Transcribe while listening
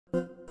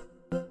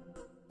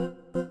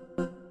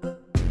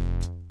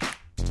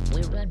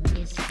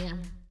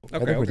I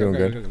think we're doing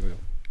good.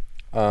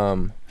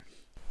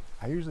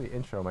 I usually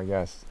intro my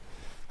guests.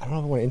 I don't know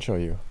if I want to intro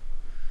you.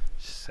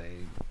 Just say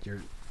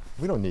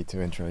We don't need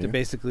to intro you. you're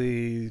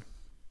basically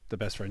the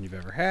best friend you've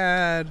ever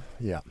had.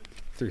 Yeah.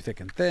 Through thick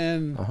and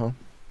thin.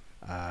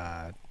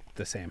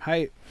 The same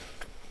height.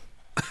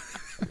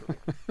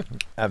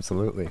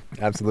 Absolutely.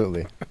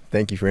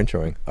 Thank you for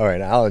introing. All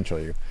right, I'll intro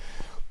you.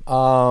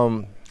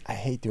 I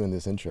hate doing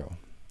this intro.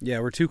 Yeah,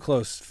 we're too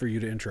close for you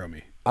to intro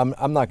me. I'm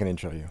not going to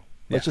intro you.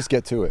 Let's just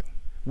get to it.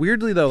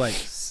 Weirdly though, like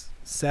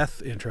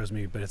Seth intros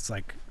me, but it's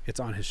like it's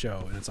on his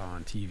show and it's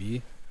on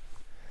TV.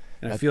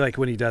 And I feel like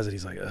when he does it,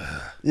 he's like,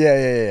 ugh.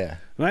 Yeah.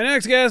 My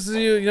next guest is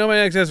you know my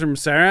next guest from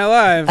Saturday Night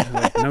Live.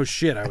 Like, no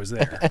shit, I was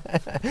there.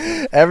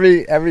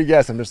 Every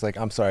guest, I'm just like,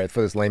 I'm sorry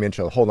for this lame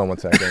intro. Hold on one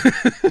second.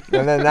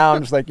 And then now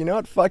I'm just like, you know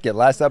what? Fuck it.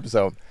 Last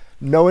episode,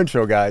 no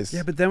intro, guys.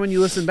 Yeah, but then when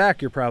you listen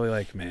back, you're probably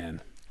like,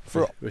 man,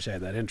 wish I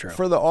had that intro.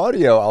 For the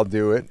audio, I'll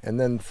do it, and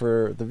then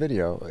for the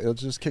video, it'll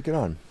just kick it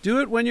on. Do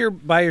it when you're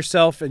by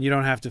yourself and you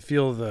don't have to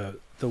feel the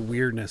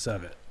weirdness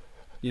of it.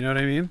 You know what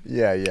I mean?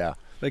 Yeah.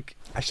 Like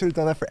I should have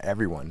done that for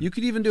everyone. You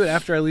could even do it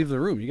after I leave the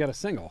room. You got a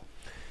single.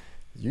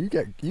 You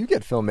get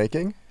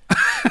filmmaking.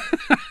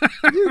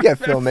 You get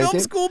filmmaking. Film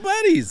school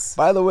buddies.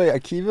 By the way,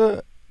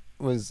 Akiva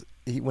was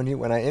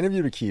when I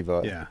interviewed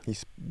Akiva. Yeah.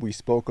 We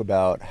spoke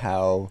about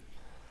how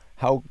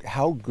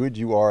good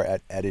you are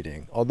at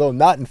editing, although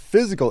not in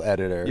physical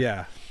editor.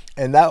 Yeah.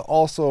 And that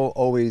also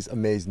always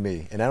amazed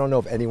me. And I don't know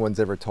if anyone's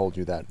ever told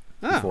you that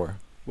before.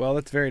 Well,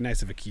 that's very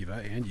nice of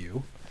Akiva and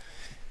you.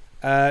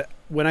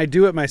 When I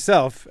do it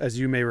myself, as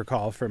you may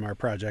recall from our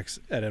projects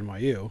at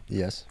NYU,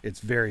 yes, it's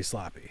very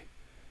sloppy.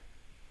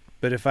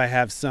 But if I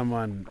have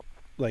someone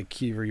like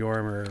Kiva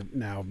Yorm or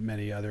now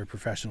many other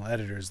professional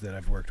editors that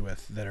I've worked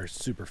with that are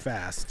super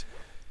fast,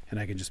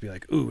 and I can just be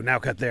like, ooh, now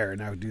cut there,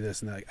 now do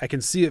this. And I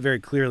can see it very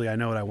clearly. I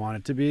know what I want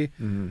it to be.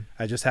 Mm-hmm.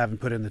 I just haven't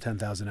put in the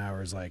 10,000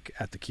 hours like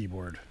at the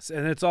keyboard.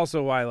 And it's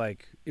also why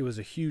like it was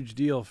a huge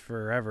deal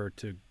forever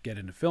to get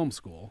into film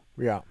school.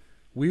 Yeah.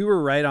 We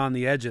were right on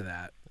the edge of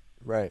that.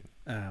 Right.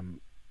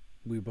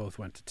 We both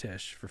went to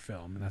Tisch for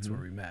film, and that's where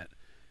we met.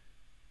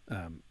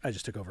 I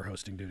just took over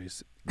hosting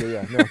duties.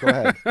 Yeah, no, go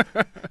ahead.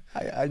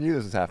 I knew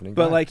this was happening.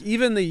 But like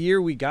even the year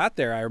we got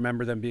there, I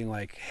remember them being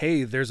like,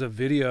 hey, there's a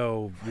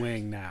video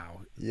wing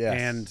now.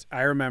 Yes. And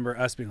I remember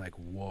us being like,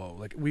 whoa.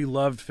 Like we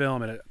loved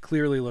film, and it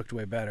clearly looked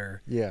way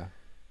better. Yeah.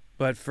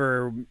 But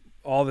for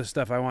all the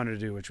stuff I wanted to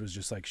do, which was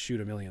just like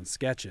shoot a million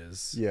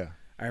sketches. Yeah.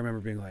 I remember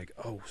being like,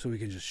 oh, so we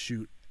can just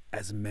shoot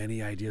as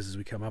many ideas as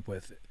we come up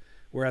with.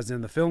 Whereas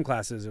in the film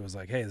classes, it was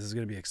like, hey, this is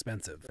going to be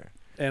expensive.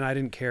 And I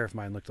didn't care if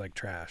mine looked like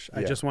trash.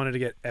 I just wanted to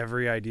get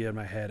every idea in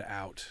my head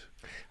out.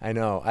 I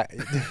know.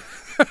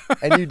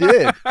 And you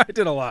did. I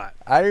did a lot.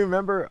 I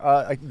remember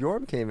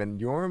Yorm came in.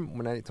 Yorm,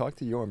 when I talked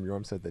to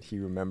Yorm said that he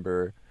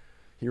remembers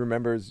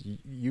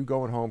you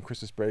going home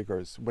Christmas break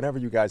or whenever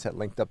you guys had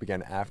linked up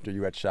again after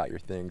you had shot your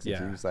things. And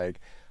he was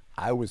like,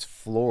 I was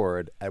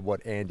floored at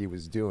what Andy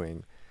was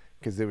doing.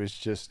 Because there was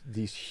just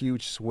these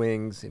huge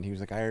swings, and he was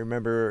like, I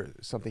remember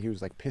something. He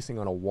was like pissing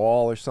on a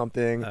wall or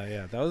something.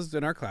 Yeah, that was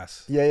in our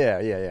class.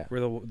 Yeah.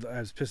 Where I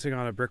was pissing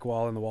on a brick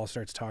wall, and the wall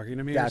starts talking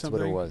to me. That's or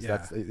something. what it was.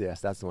 Yeah.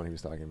 That's the one he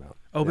was talking about.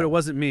 Oh, but it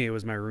wasn't me. It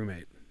was my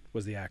roommate.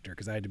 Was the actor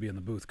because I had to be in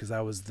the booth because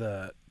that was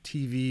the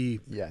TV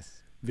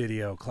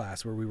video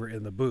class where we were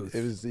in the booth.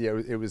 It was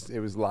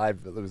live.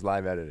 It was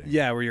live editing.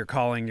 Yeah, where you're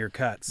calling your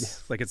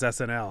cuts like it's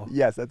SNL.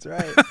 Yes, that's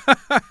right.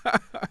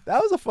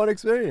 That was a fun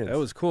experience. That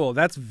was cool.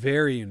 That's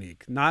very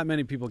unique. Not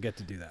many people get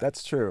to do that.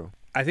 That's true.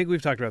 I think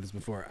we've talked about this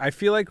before. I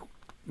feel like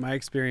my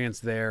experience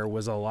there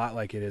was a lot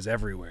like it is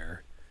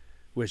everywhere,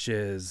 which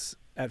is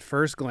at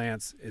first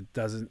glance,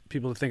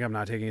 people think I'm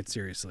not taking it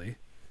seriously.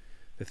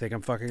 They think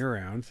I'm fucking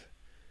around.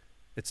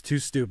 It's too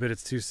stupid.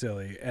 It's too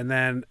silly. And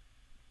then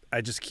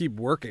I just keep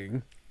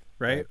working,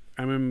 right?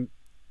 I mean,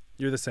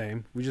 you're the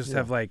same. We just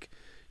have like,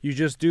 you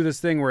just do this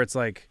thing where it's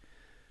like,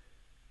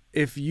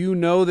 if you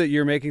know that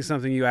you're making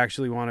something you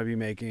actually want to be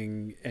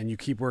making and you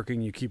keep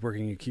working,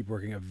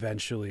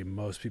 eventually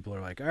most people are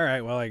like, all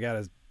right, well, I got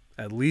to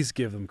at least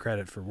give them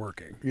credit for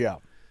working. Yeah.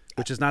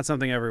 Which is not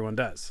something everyone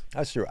does.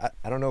 That's true.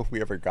 I don't know if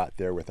we ever got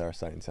there with our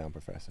sight and sound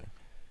professor.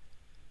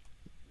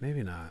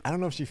 Maybe not. I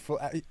don't know if she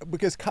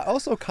because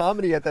also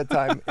comedy at that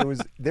time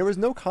there was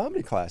no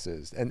comedy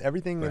classes and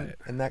everything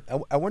and that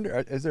I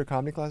wonder, is there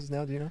comedy classes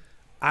now? Do you know?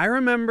 I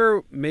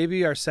remember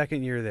maybe our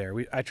second year there.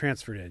 I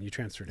transferred in. You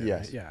transferred in.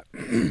 Yes. Right?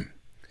 Yeah.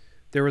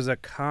 There was a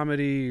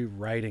comedy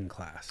writing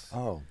class.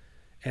 Oh.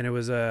 And it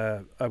was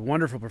a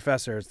wonderful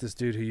professor. It's this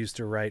dude who used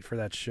to write for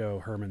that show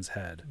Herman's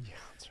Head. Yeah,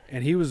 that's right.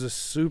 And he was a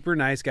super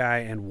nice guy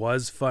and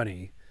was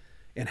funny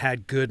and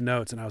had good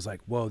notes. And I was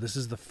like, whoa, this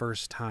is the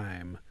first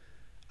time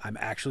I'm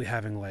actually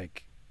having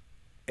like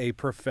a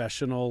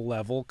professional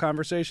level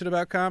conversation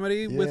about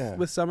comedy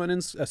with someone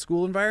in a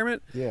school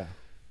environment. Yeah.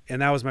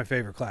 And that was my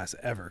favorite class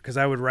ever because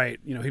I would write,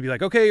 he'd be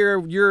like, okay,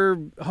 your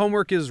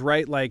homework is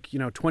write like,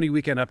 20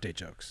 Weekend Update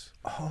jokes.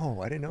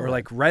 Oh, I didn't know. Or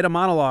like write a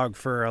monologue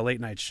for a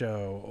late night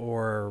show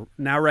or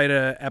now write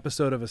a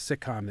episode of a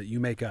sitcom that you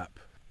make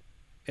up.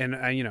 And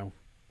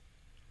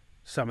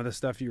some of the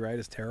stuff you write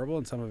is terrible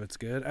and some of it's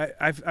good.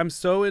 I'm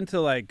so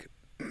into like,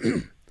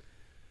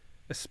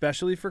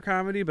 especially for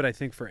comedy, but I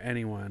think for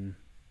anyone,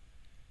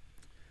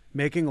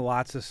 making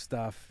lots of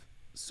stuff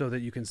so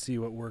that you can see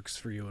what works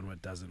for you and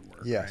what doesn't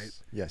work. Yes. Right?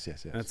 Yes.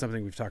 And that's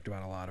something we've talked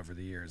about a lot over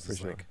the years. For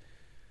it's sure. like,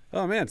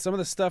 oh man, some of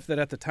the stuff that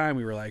at the time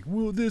we were like,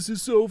 whoa, this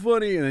is so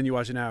funny. And then you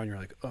watch it now and you're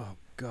like, oh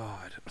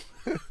God,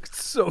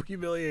 it's so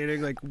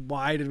humiliating. Like,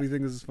 why did we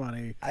think this is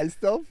funny? I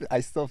still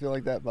feel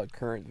like that about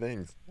current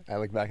things. I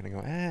look back and I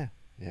go,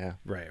 yeah.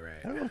 Right.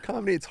 I don't know,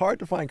 comedy, it's hard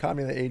to find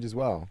comedy that age as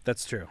well.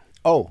 That's true.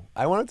 Oh,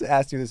 I wanted to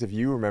ask you this if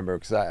you remember,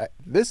 because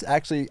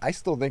I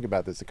still think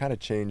about this. It kind of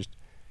changed.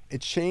 It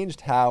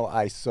changed how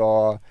I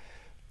saw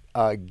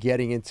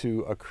getting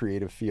into a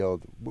creative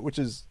field, which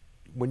is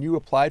when you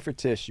applied for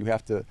Tisch, you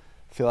have to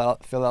fill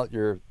out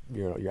your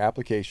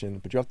application,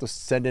 but you have to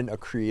send in a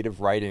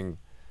creative writing,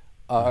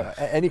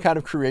 any kind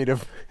of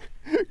creative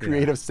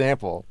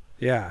sample.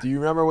 Yeah. Do you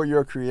remember what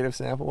your creative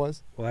sample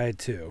was? Well, I had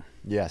two.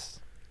 Yes.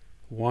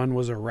 One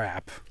was a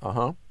rap.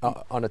 On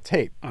a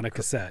tape. On a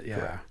cassette, yeah.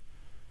 Correct.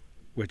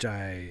 Which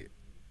I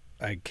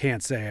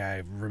can't say I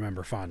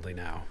remember fondly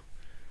now,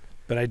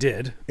 but I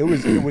did.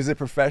 Was it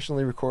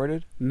professionally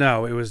recorded?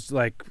 No, it was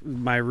like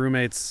my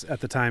roommates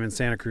at the time in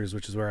Santa Cruz,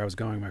 which is where I was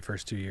going my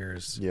first 2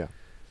 years. Yeah.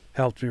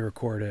 Helped me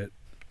record it.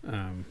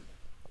 My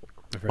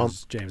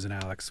friends James and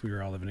Alex, we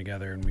were all living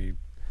together, and we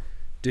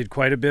did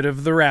quite a bit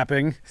of the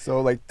rapping. So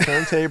like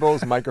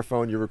turntables,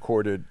 microphone, you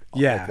recorded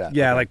like that.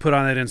 Yeah, okay. like put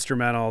on that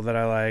instrumental that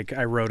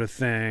I wrote a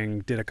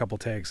thing, did a couple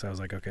takes. I was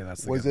like, okay,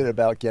 that's the Was it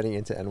about getting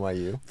into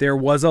NYU? There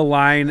was a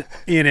line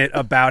in it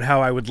about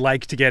how I would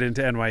like to get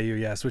into NYU,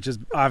 yes, which is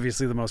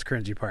obviously the most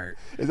cringy part.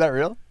 Is that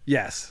real?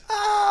 Yes.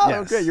 Oh,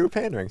 yes. great. You were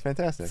pandering.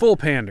 Fantastic. Full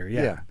pander,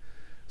 yeah.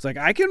 It's like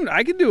I can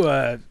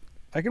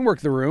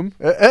work the room.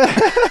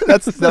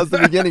 That's the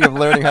beginning of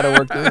learning how to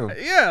work the room.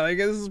 Yeah, like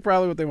this is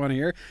probably what they want to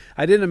hear.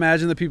 I didn't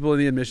imagine the people in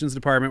the admissions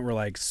department were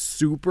like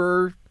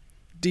super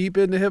deep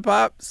into hip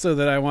hop, so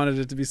that I wanted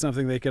it to be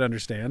something they could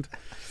understand.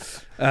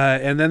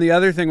 And then the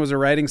other thing was a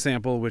writing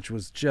sample, which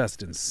was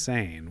just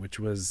insane, which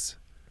was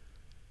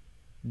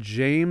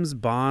James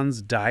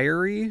Bond's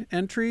diary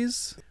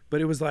entries,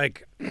 but it was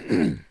like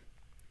the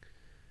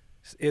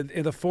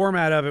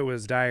format of it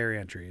was diary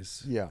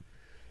entries. Yeah.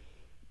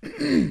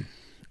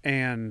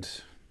 And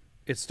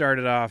it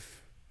started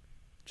off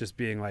just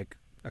being like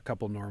a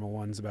couple normal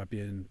ones about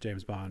being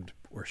James Bond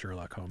or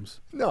Sherlock Holmes.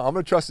 No, I'm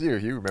going to trust you.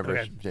 You remember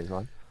Okay. James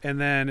Bond. And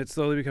then it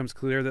slowly becomes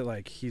clear that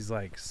like he's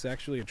like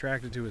sexually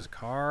attracted to his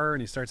car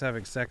and he starts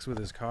having sex with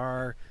his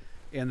car.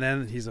 And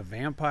then he's a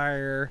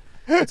vampire.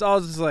 It's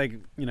all just like,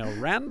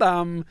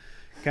 random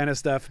kind of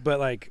stuff. But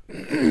like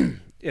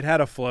it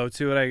had a flow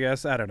to it, I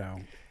guess. I don't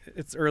know.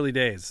 It's early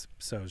days.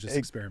 So it's just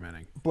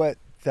experimenting. But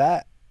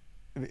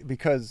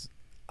because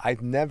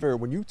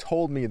when you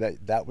told me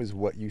that was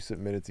what you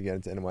submitted to get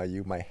into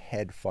NYU, my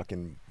head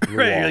fucking blew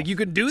Right, off. like you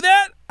could do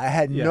that? I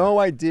had no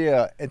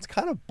idea. It's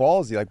kind of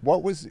ballsy. Like,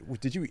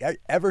 did you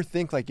ever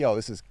think like, yo,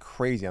 this is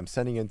crazy. I'm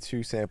sending in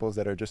two samples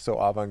that are just so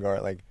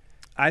avant-garde. Like,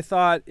 I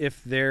thought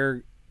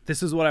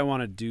this is what I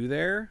want to do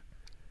there,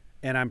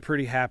 and I'm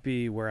pretty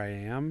happy where I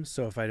am.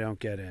 So if I don't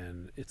get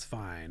in, it's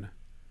fine.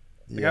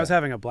 Like I was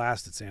having a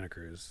blast at Santa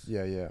Cruz.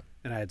 Yeah.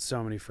 And I had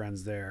so many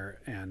friends there,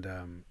 and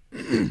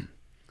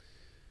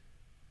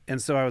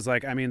and so I was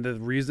like, I mean, the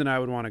reason I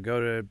would want to go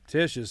to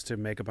Tisch is to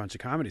make a bunch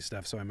of comedy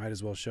stuff, so I might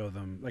as well show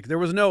them. Like, there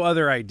was no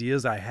other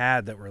ideas I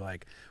had that were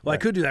like, well, right.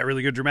 I could do that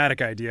really good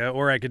dramatic idea,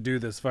 or I could do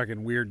this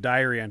fucking weird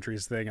diary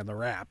entries thing and the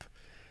rap.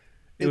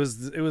 It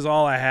was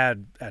all I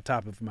had at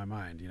top of my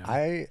mind,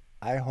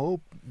 I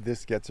hope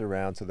this gets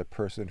around to the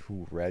person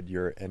who read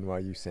your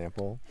NYU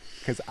sample,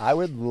 because I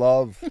would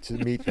love to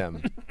meet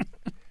them.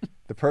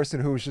 The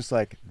person who was just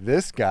like,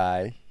 this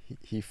guy,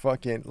 he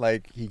fucking,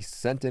 like, he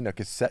sent in a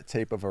cassette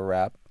tape of a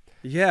rap.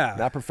 Yeah.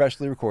 Not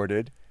professionally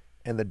recorded.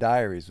 And the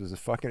diaries was a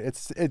fucking,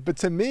 but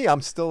to me,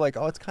 I'm still like,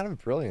 oh, it's kind of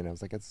brilliant. I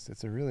was like,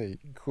 it's a really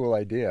cool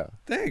idea.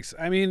 Thanks.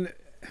 I mean,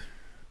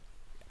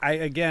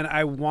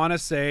 I want to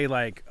say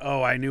like,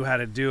 oh, I knew how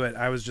to do it.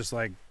 I was just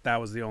like, that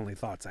was the only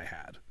thoughts I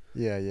had.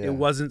 Yeah. It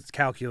wasn't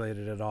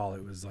calculated at all.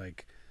 It was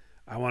like,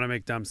 I want to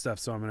make dumb stuff,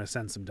 so I'm going to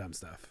send some dumb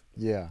stuff.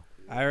 Yeah.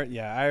 I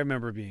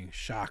remember being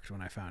shocked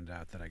when I found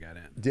out that I got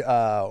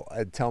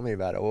in. Tell me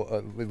about it.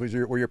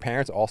 Were your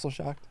parents also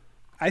shocked?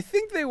 I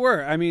think they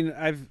were. I mean,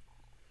 I've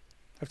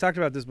talked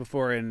about this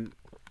before, and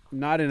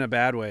not in a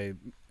bad way,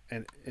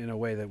 and in a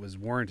way that was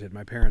warranted.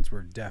 My parents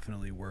were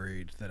definitely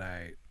worried that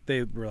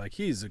they were like,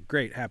 he's a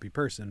great, happy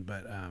person,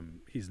 but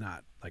he's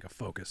not like a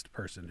focused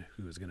person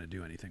who is going to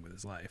do anything with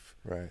his life.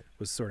 Right.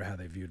 Was sort of how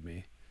they viewed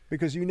me.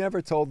 Because you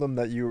never told them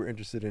that you were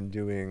interested in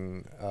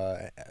doing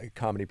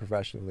comedy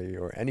professionally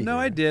or anything. No,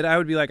 I did. I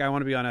would be like, I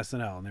want to be on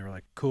SNL. And they were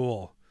like,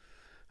 cool.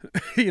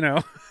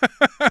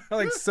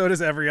 Like, so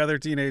does every other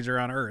teenager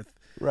on earth.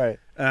 Right.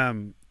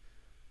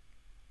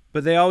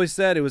 But they always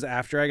said it was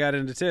after I got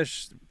into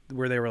Tisch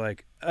where they were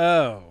like,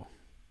 oh,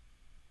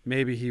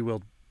 maybe he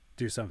will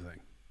do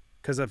something.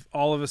 Because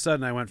all of a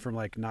sudden I went from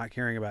like not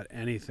caring about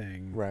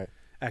anything. Right.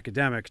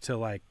 academic to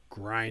like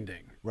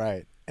grinding.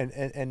 Right.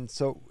 And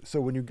so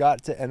when you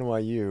got to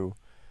NYU,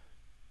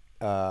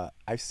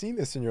 I've seen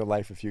this in your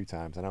life a few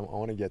times, and I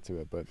want to get to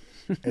it, but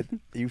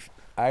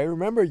I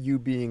remember you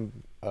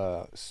being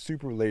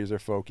super laser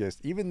focused,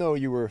 even though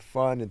you were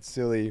fun and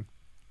silly.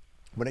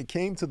 When it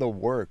came to the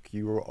work,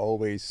 you were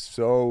always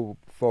so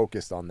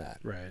focused on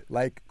that. Right.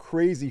 Like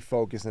crazy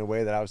focused in a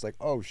way that I was like,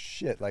 oh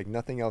shit, like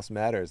nothing else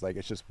matters. Like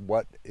it's just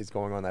what is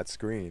going on that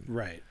screen.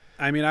 Right.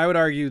 I mean, I would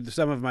argue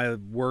some of my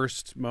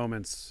worst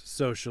moments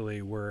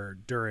socially were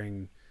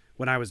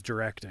when I was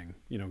directing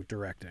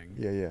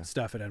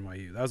stuff at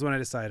NYU. That was when I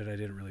decided I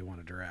didn't really want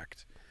to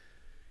direct.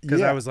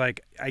 Because I was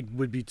like, I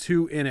would be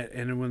too in it.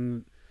 And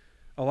when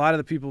a lot of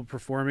the people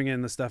performing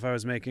in the stuff I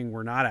was making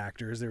were not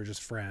actors, they were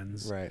just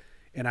friends. Right.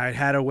 And I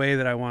had a way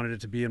that I wanted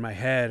it to be in my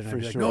head. And I'd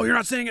be like, sure. no, you're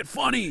not saying it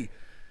funny.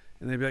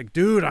 And they'd be like,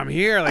 dude, I'm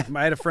here. Like,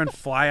 I had a friend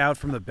fly out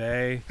from the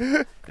Bay.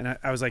 And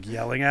I was like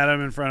yelling at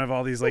him in front of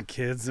all these like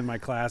kids in my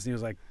class. And he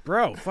was like,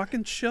 bro,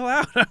 fucking chill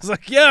out. I was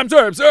like, yeah, I'm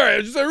sorry. I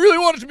really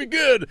want it to be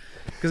good.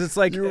 Because it's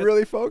like. You were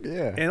really focused,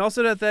 yeah. And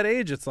also at that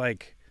age, it's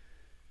like,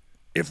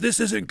 if this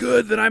isn't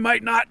good, then I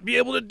might not be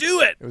able to do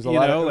it. It was a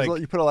lot.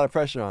 You put a lot of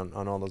pressure on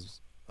all those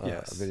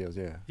videos,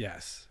 yeah.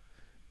 Yes.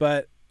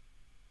 But.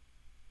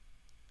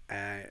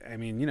 I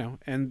mean,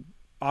 and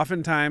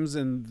oftentimes,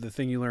 and the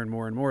thing you learn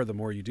more and more, the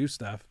more you do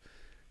stuff,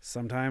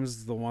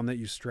 sometimes the one that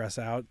you stress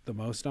out the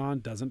most on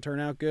doesn't turn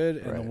out good.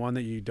 And the one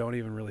that you don't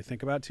even really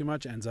think about too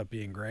much ends up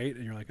being great.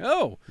 And you're like,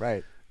 oh,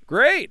 right,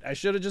 great. I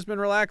should have just been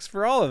relaxed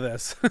for all of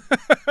this.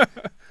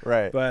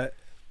 Right. But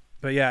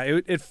yeah,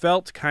 it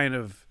felt kind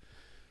of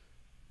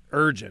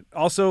urgent.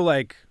 Also,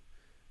 like,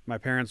 my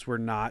parents were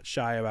not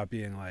shy about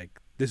being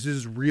like, this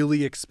is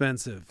really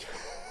expensive.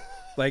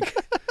 Like,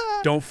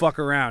 don't fuck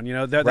around.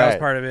 That was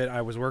part of it.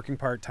 I was working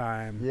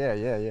part-time. Yeah.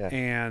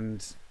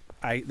 And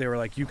they were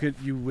like,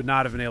 you would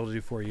not have been able to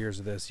do 4 years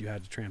of this. You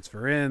had to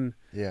transfer in.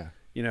 Yeah.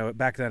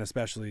 Back then,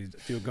 especially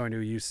going to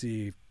a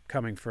UC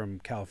coming from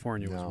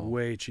California was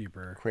way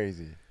cheaper.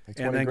 Crazy. Like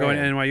and then going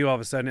to NYU all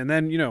of a sudden. And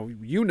then,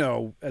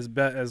 as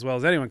well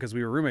as anyone, because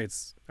we were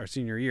roommates our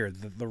senior year,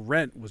 the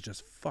rent was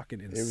just fucking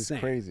insane. It was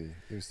crazy.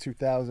 It was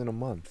 $2,000 a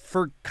month.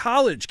 For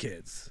college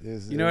kids.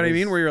 You know what I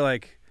mean? Where you're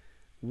like,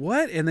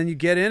 what? And then you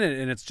get in it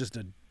and it's just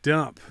a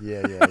dump.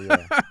 Yeah.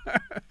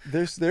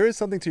 There is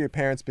something to your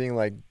parents being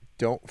like,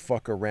 don't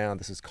fuck around.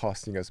 This is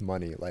costing us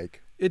money.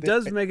 Like it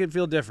does make it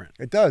feel different.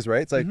 It does,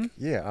 right? It's like,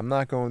 yeah, I'm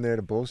not going there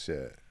to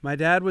bullshit. My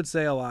dad would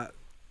say a lot.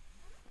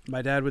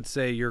 My dad would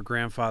say your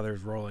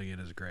grandfather's rolling in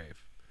his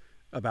grave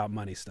about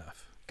money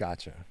stuff.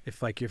 Gotcha.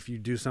 If you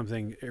do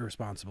something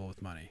irresponsible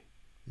with money.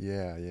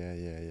 Yeah.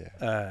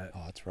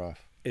 Oh, it's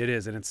rough. It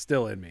is, and it's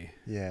still in me.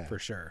 Yeah. For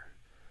sure.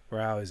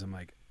 Where I always am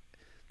like,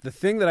 the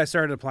thing that I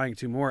started applying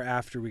to more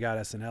after we got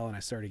SNL and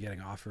I started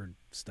getting offered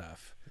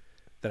stuff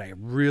that I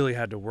really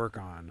had to work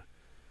on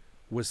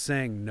was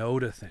saying no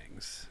to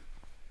things.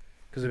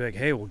 Because they'd be like,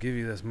 hey, we'll give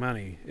you this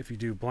money if you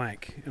do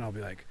blank. And I'll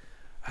be like,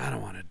 I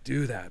don't want to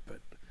do that,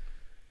 but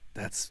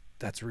that's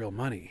real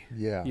money.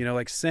 Yeah.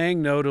 Like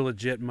saying no to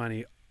legit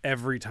money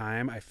every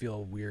time, I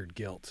feel weird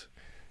guilt.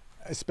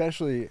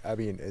 Especially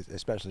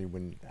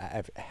when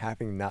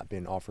having not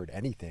been offered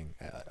anything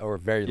or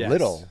very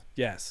little.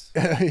 Yes.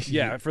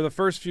 Yeah. For the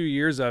first few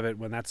years of it,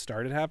 when that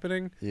started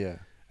happening. Yeah.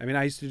 I mean,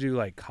 I used to do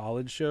like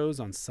college shows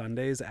on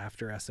Sundays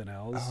after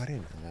SNLs. Oh, I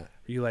didn't know that.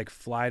 You like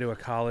fly to a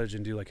college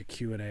and do like a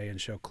Q&A and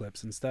show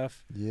clips and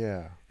stuff.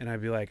 Yeah. And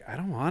I'd be like, I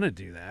don't want to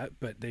do that,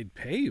 but they'd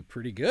pay you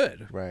pretty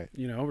good. Right.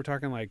 We're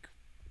talking like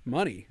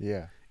money.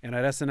 Yeah. And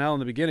at SNL in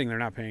the beginning, they're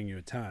not paying you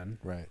a ton.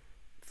 Right.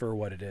 For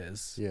what it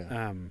is.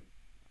 Yeah.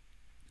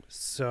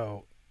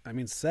 So, I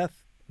mean,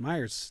 Seth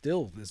Meyers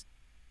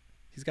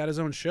he's got his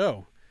own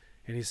show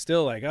and he's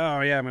still like, oh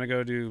yeah, I'm going to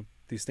go do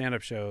these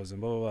stand-up shows and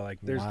blah, blah, blah. Like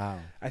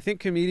I think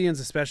comedians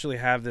especially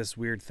have this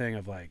weird thing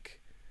of like,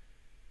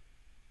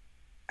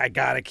 I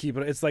got to keep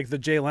it. It's like the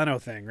Jay Leno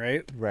thing,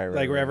 right? Right.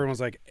 Like where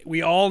everyone's like,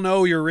 we all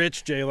know you're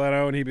rich, Jay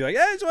Leno. And he'd be like,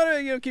 I just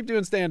want to, keep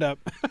doing stand-up.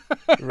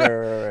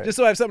 Right. Just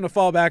so I have something to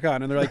fall back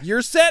on. And they're like,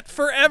 you're set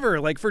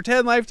forever, like for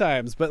 10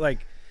 lifetimes. But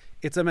like,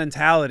 it's a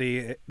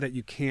mentality that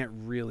you can't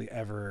really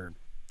ever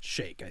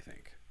shake, I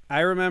think. I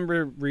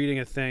remember reading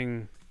a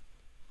thing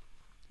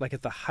like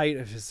at the height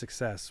of his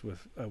success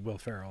with Will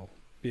Ferrell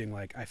being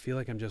like, I feel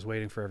like I'm just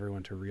waiting for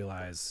everyone to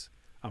realize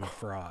I'm a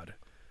fraud.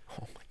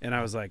 And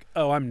I was like,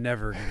 oh, I'm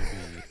never going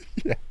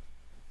to be. Yeah.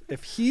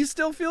 If he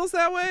still feels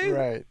that way,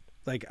 right?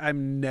 Like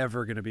I'm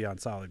never going to be on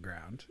solid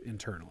ground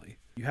internally.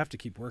 You have to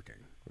keep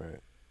working. Right.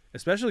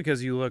 Especially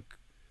because you look,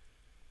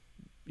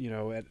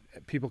 at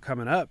people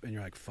coming up and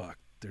you're like, fuck.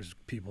 There's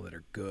people that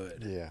are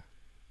good. Yeah.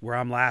 Where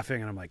I'm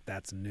laughing and I'm like,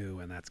 that's new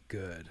and that's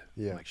good.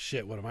 Yeah. I'm like,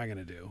 shit, what am I going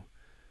to do?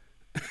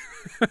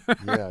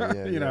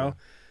 Yeah.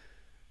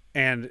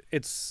 And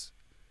it's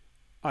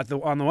on the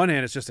one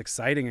hand, it's just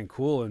exciting and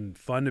cool and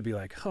fun to be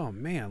like, oh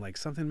man, like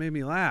something made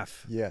me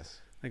laugh.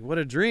 Yes. Like what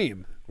a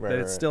dream that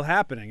it's still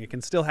happening. It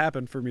can still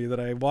happen for me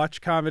that I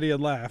watch comedy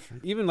and laugh.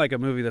 Even like a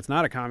movie that's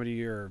not a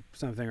comedy or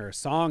something or a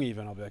song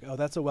even, I'll be like, oh,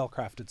 that's a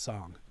well-crafted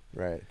song.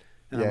 Right.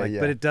 And I'm like,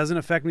 but it doesn't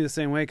affect me the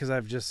same way because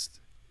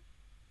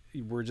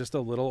we're just a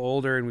little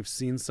older and we've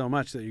seen so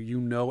much that you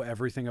know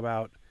everything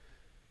about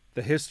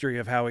the history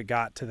of how it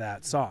got to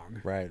that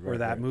song, or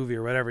that movie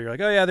or whatever. You're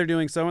like, oh yeah, they're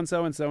doing so and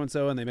so and so and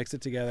so, and they mix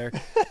it together,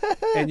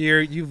 and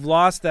you've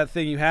lost that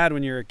thing you had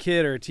when you're a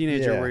kid or a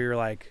teenager where you're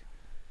like,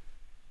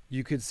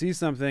 you could see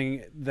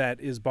something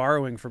that is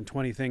borrowing from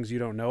 20 things you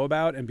don't know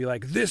about and be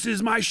like, this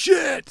is my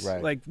shit.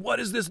 Right. Like, what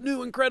is this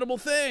new incredible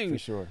thing? For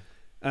sure.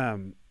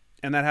 And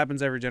that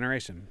happens every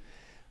generation.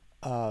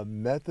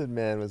 Method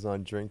Man was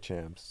on Drink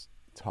Champs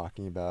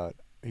talking about,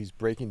 he's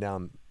breaking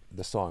down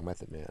the song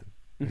Method Man.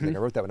 He's like, I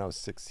wrote that when I was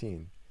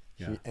 16.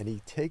 And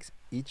he takes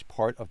each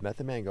part of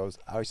Method Man and goes,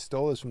 I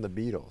stole this from the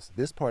Beatles.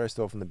 This part I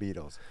stole from the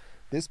Beatles.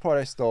 This part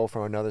I stole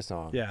from another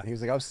song. Yeah. And he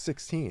was like, I was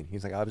 16. He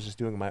was like, I was just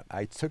doing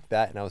I took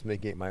that and I was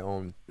making it my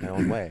own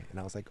way. And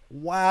I was like,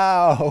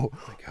 wow. Oh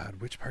my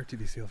God, which part did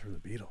he steal from the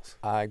Beatles?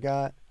 I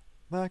got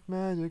Black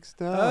Magic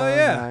Stuff. Oh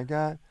yeah. I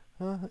got,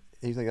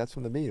 he's like, that's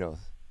from the Beatles.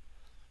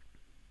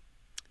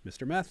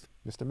 Mr. Meth.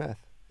 Mr.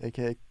 Meth,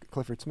 a.k.a.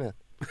 Clifford Smith.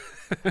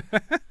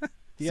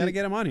 You got to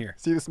get him on here.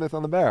 See the Smith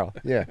on the barrel.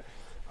 Yeah.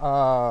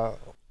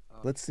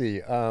 Let's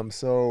see.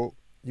 So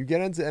you get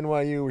into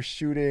NYU, we're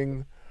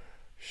shooting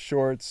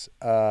shorts.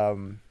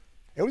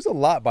 It was a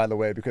lot, by the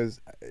way, because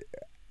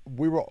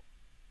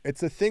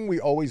it's a thing we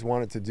always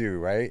wanted to do,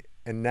 right?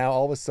 And now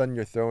all of a sudden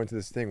you're thrown into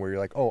this thing where you're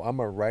like, oh, I'm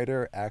a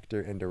writer,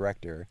 actor, and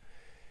director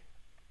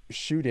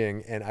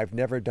shooting, and I've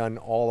never done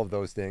all of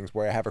those things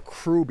where I have a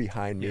crew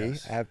behind me.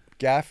 Yes. I have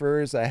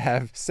gaffers, I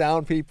have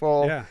sound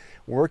people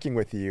working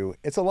with you.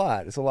 It's a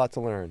lot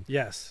to learn.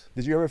 Yes.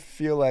 Did you ever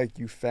feel like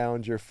you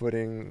found your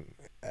footing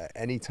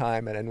any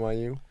time at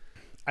NYU?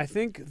 I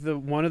think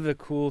one of the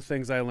cool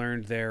things I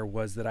learned there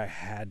was that I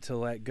had to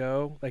let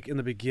go. Like in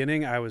the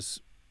beginning, I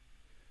was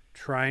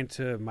trying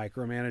to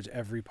micromanage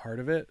every part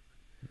of it.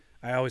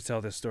 I always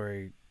tell this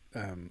story.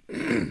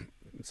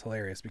 It's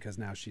hilarious because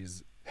now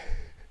she's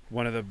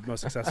one of the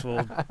most successful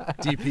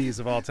DPs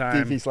of all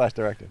time.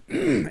 DP/director.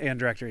 And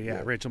director,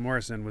 yeah. Rachel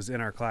Morrison was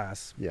in our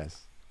class.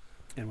 Yes.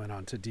 And went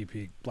on to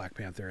DP Black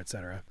Panther,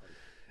 etc.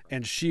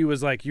 And she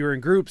was like, you were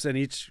in groups, and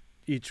each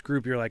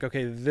group you're like,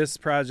 okay, this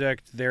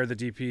project, they're the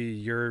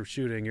DP, you're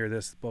shooting, you're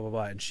this, blah, blah,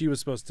 blah. And she was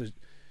supposed to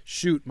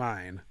shoot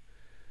mine.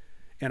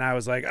 And I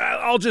was like,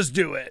 I'll just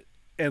do it.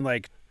 And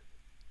like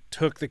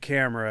took the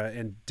camera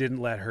and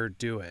didn't let her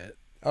do it.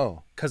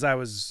 Oh. Because I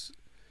was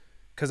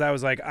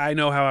like, I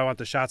know how I want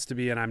the shots to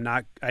be, and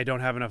I don't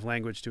have enough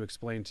language to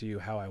explain to you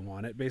how I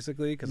want it,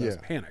 basically, because I was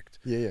panicked.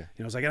 Yeah, yeah. You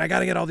know, I was like, and I got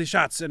to get all these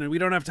shots, and we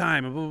don't have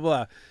time, and blah, blah,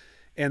 blah.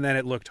 And then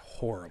it looked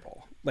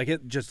horrible. Like,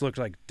 it just looked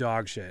like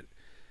dog shit.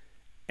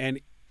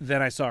 And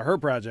then I saw her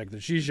project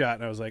that she shot,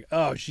 and I was like,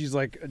 oh, she's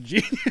like a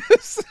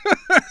genius.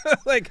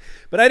 Like,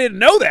 but I didn't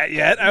know that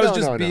yet. I was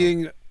just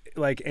being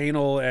like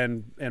anal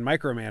and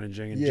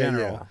micromanaging in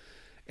general. Yeah.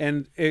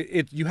 And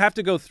you have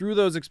to go through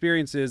those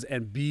experiences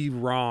and be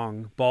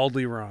wrong,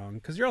 baldly wrong,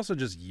 because you're also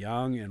just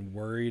young and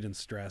worried and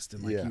stressed,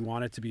 and like you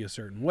want it to be a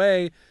certain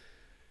way.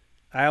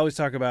 I always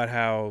talk about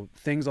how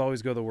things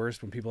always go the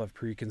worst when people have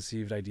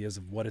preconceived ideas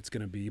of what it's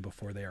going to be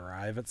before they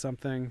arrive at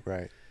something.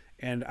 Right.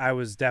 And I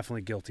was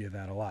definitely guilty of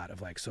that a lot,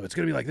 of like, so it's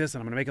going to be like this,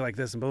 and I'm going to make it like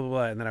this, and blah, blah,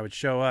 blah. And then I would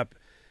show up,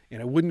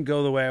 and it wouldn't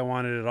go the way I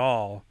wanted at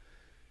all.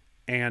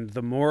 And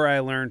the more I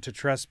learned to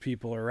trust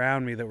people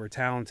around me that were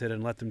talented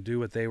and let them do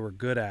what they were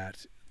good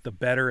at, the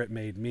better it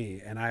made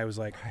me. And I was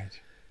like,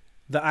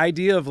 the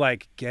idea of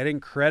like getting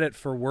credit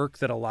for work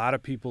that a lot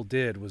of people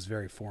did was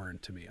very foreign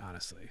to me,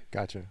 honestly.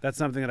 Gotcha. That's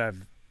something that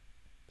I've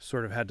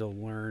sort of had to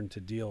learn to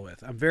deal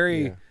with. I'm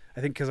very,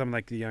 I think because I'm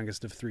like the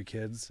youngest of 3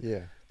 kids.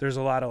 Yeah. There's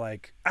a lot of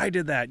like, I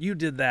did that, you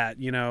did that,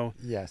 you know?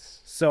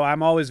 Yes. So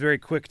I'm always very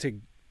quick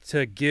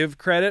to give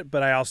credit,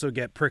 but I also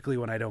get prickly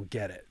when I don't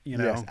get it, you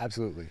know? Yes,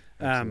 absolutely.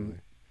 Absolutely.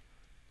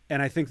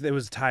 And I think it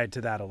was tied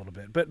to that a little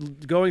bit.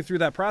 But going through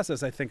that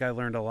process, I think I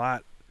learned a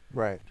lot.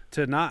 Right.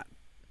 To not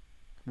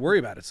worry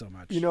about it so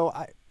much. You know,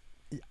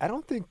 I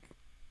don't think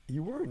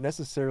you weren't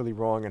necessarily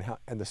wrong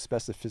in the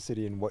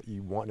specificity in what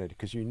you wanted,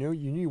 because you knew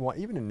you want,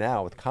 even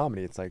now with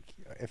comedy, it's like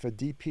if a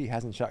DP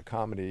hasn't shot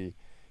comedy,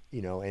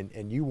 you know,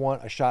 and you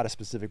want a shot a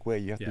specific way,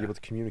 you have to be able to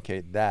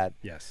communicate that.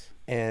 Yes.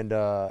 And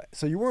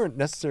so you weren't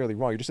necessarily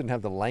wrong. You just didn't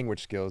have the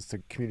language skills to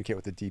communicate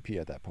with the DP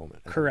at that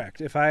moment.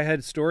 Correct. If I had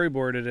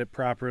storyboarded it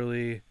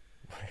properly,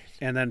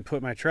 and then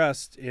put my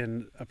trust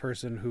in a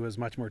person who was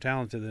much more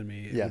talented than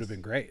me, it would have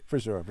been great. For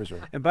sure, for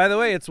sure. And by the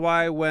way, it's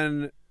why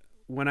when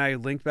I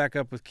linked back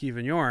up with Keeve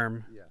and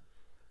Yorm,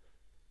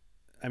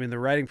 I mean, the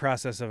writing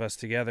process of us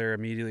together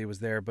immediately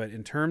was there. But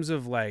in terms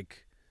of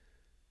like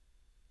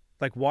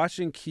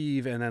watching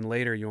Keeve and then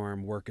later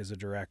Yorm work as a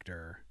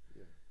director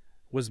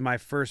was my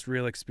first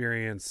real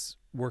experience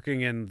working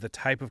in the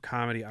type of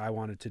comedy I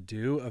wanted to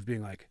do, of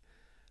being like,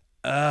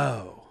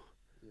 oh,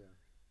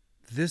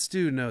 this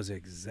dude knows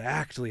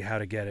exactly how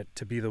to get it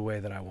to be the way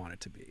that I want it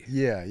to be.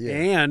 Yeah, yeah.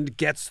 And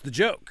gets the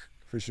joke.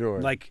 For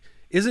sure. Like,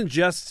 isn't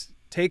just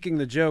taking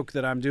the joke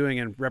that I'm doing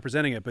and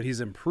representing it, but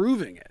he's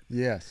improving it.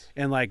 Yes.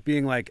 And like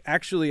being like,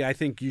 actually, I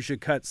think you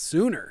should cut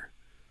sooner.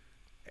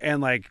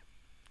 And like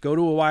go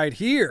to a wide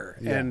here,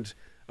 and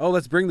oh,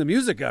 let's bring the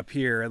music up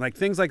here, and like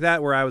things like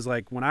that, where I was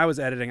like, when I was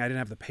editing, I didn't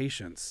have the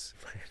patience.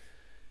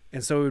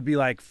 And so it would be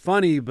like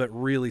funny, but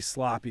really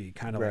sloppy,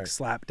 kind of like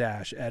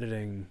slapdash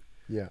editing.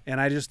 Yeah.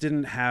 And I just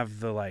didn't have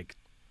the like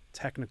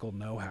technical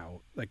know-how.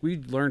 Like we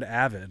learned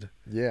Avid.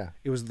 Yeah.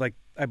 It was like,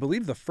 I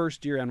believe the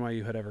first year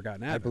NYU had ever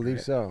gotten Avid. I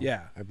believe so.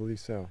 Yeah. I believe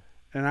so.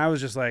 And I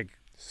was just like,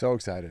 so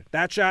excited.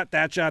 That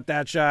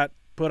shot,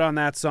 put on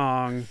that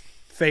song,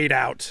 fade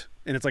out.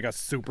 And it's like a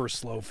super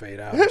slow fade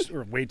out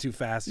or way too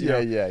fast. You know?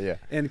 Yeah.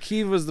 And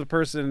Keith was the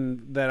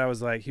person that I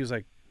was like, he was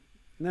like,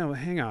 no,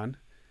 hang on.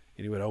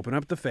 And he would open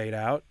up the fade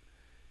out.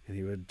 And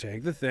he would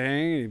take the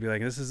thing, and he'd be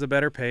like, this is a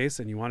better pace,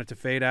 and you want it to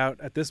fade out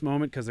at this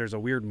moment because there's a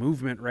weird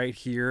movement right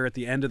here at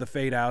the end of the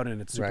fade out,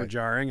 and it's super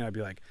jarring. And I'd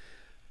be like,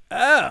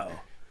 oh,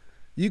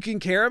 you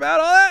can care about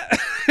all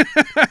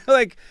that?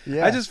 Like,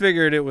 I just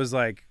figured it was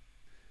like,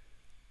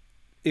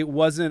 it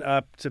wasn't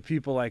up to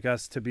people like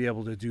us to be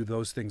able to do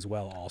those things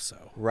well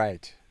also.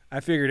 Right.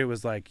 I figured it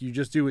was like, you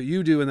just do what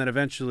you do, and then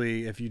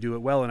eventually, if you do it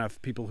well enough,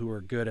 people who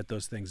are good at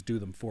those things do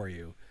them for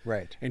you.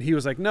 Right. And he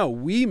was like, no,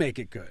 we make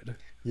it good.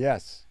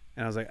 Yes.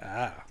 And I was like,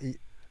 ah.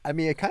 I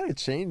mean, it kind of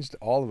changed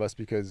all of us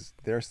because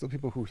there are still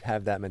people who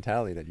have that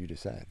mentality that you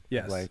just said.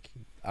 Yes. Like,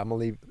 I'm going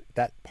to leave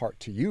that part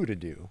to you to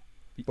do.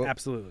 But,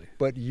 absolutely.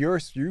 But you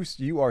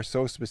are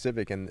so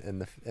specific,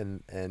 and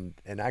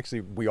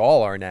actually we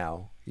all are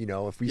now. You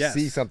know, if we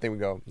see something, we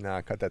go,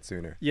 nah, cut that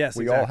sooner. Yes,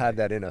 we all have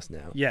that in us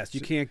now. Yes,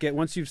 you can't get,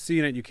 once you've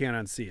seen it, you can't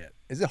unsee it.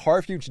 Is it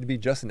hard for you to be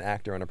just an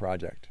actor on a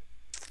project?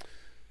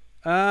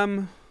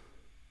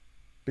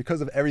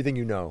 Because of everything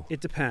you know. It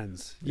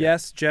depends.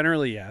 Yes,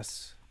 generally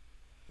yes.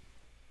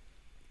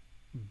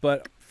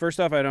 But first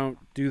off, I don't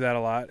do that a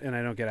lot, and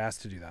I don't get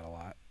asked to do that a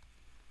lot.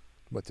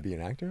 What, to be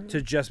an actor?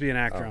 To just be an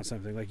actor on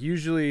something. Like,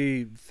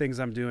 usually things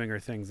I'm doing are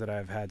things that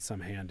I've had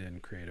some hand in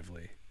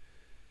creatively.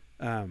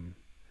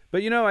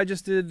 But, you know, I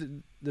just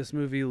did this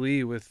movie,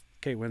 Lee, with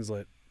Kate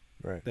Winslet.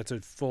 Right. That's a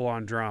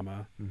full-on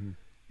drama. Mm-hmm.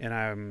 And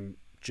I'm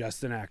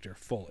just an actor,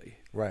 fully.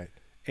 Right.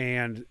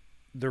 And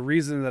the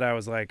reason that I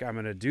was like, I'm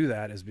going to do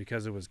that is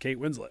because it was Kate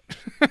Winslet.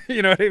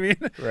 You know what I mean?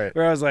 Right.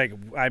 Where I was like,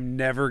 I'm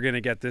never going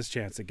to get this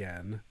chance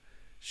again.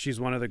 She's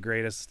one of the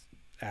greatest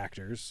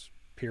actors,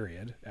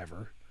 period,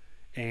 ever.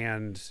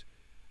 And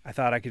I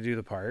thought I could do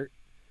the part.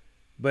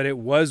 But it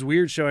was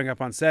weird showing up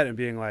on set and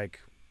being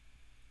like,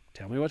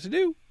 tell me what to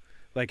do.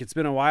 Like, it's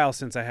been a while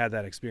since I had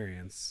that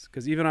experience.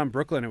 Because even on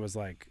Brooklyn, it was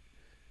like,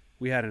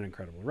 we had an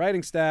incredible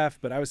writing staff,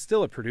 but I was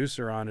still a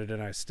producer on it,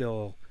 and I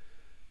still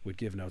would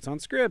give notes on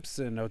scripts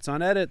and notes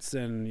on edits,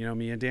 and, you know,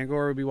 me and Dan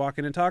Gore would be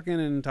walking and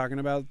talking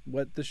about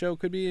what the show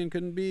could be and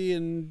couldn't be,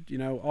 and, you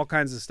know, all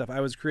kinds of stuff. I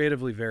was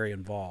creatively very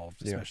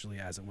involved, especially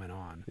as it went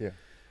on. Yeah.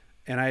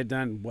 And I had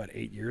done,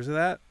 8 years of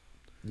that?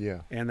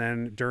 Yeah. And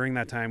then during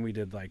that time, we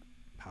did like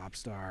Pop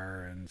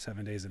Star and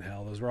 7 Days in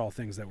Hell. Those were all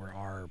things that were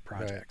our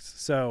projects. Right.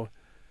 So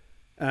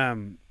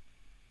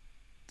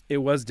it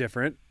was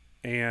different,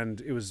 and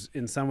it was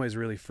in some ways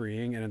really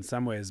freeing, and in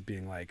some ways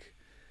being like,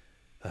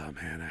 oh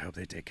man, I hope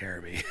they take care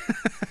of me.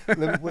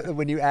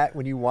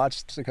 When you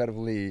watched the cut of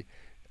Lee,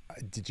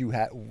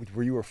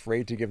 were you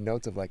afraid to give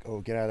notes of like,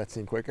 oh, get out of that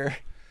scene quicker?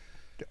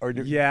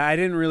 Yeah, I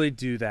didn't really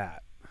do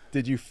that.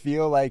 Did you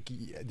feel like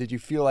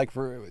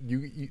for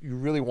you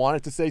really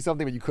wanted to say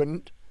something but you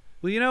couldn't?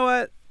 Well, you know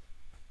what?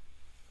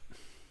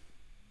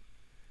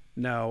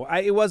 No,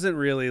 it wasn't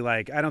really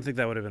like, I don't think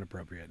that would have been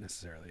appropriate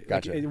necessarily.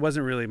 Gotcha. Like, it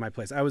wasn't really my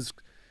place.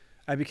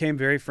 I became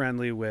very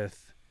friendly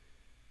with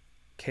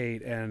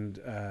Kate and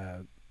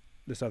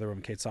this other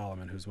woman, Kate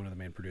Solomon, who's one of the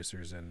main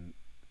producers, and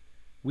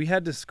we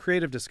had this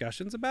creative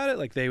discussions about it.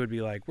 Like, they would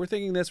be like, we're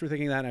thinking this, we're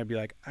thinking that, and I'd be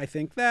like, I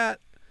think that.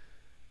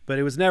 But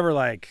it was never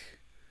like,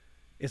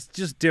 it's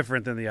just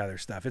different than the other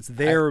stuff. It's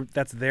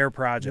that's their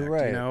project,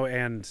 right. You know,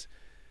 and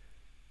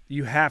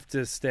you have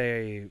to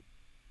stay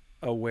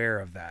aware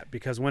of that,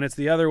 because when it's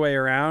the other way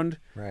around,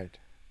 right,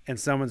 and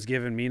someone's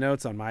giving me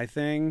notes on my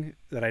thing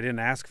that I didn't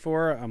ask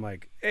for, I'm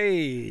like,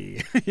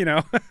 hey, you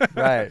know,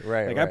 right.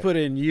 Like, I put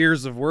in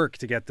years of work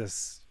to get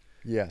this,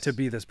 to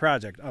be this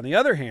project. On the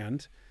other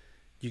hand,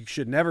 you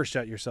should never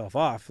shut yourself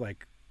off.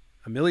 Like,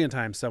 a million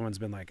times someone's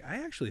been like, I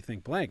actually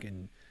think blank,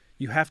 and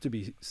you have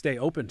to stay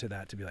open to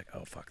that, to be like,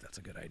 oh fuck, that's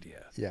a good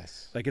idea.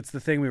 Yes. Like, it's the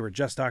thing we were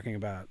just talking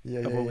about we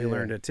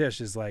learned at Tisch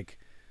is like,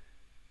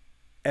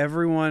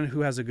 everyone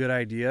who has a good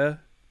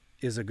idea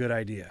is a good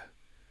idea.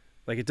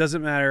 Like, it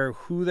doesn't matter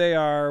who they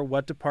are,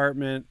 what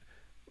department,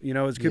 you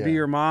know, it could be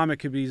your mom, it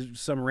could be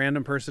some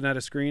random person at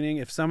a screening.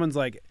 If someone's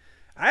like,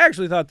 I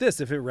actually thought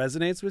this, if it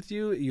resonates with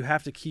you, you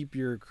have to keep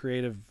your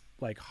creative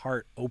like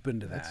heart open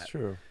to that. That's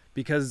true.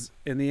 Because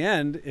in the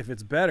end, if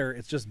it's better,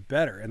 it's just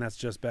better, and that's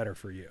just better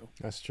for you.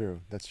 That's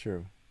true. That's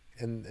true.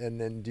 And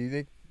then do you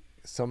think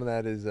some of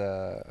that is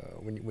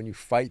when you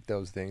fight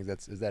those things,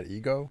 is that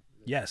ego?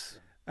 Yes.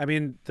 I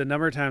mean, the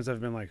number of times I've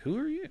been like, who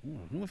are you?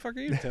 Who the fuck are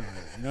you telling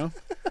me? You know?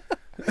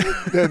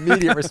 The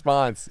immediate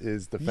response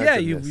is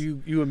defensiveness.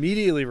 Yeah, you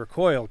immediately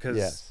recoil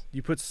because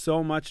you put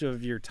so much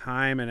of your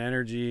time and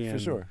energy and,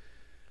 for sure,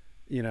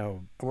 you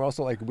know. And we're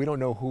also like, we don't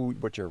know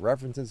what your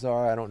references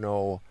are. I don't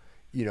know,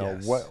 you know,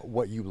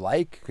 what you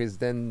like, because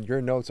then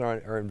your notes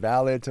are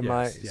invalid to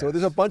my. So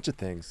there's a bunch of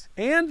things.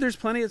 And there's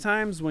plenty of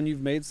times when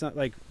you've made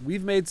like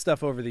we've made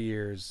stuff over the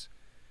years,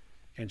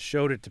 and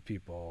showed it to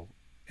people,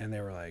 and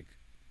they were like,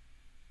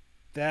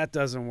 "That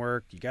doesn't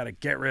work. You got to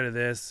get rid of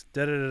this."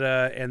 Da da da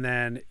da. And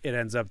then it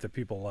ends up that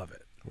people love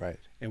it. Right.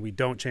 And we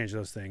don't change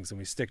those things, and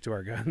we stick to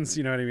our guns.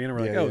 You know what I mean? And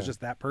we're like, it's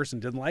just that person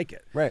didn't like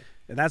it. Right.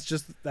 And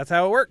that's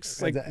how it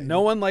works. Like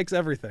no one likes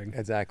everything.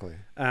 Exactly.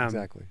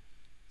 Exactly.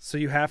 So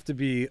you have to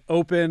be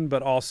open,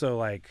 but also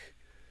like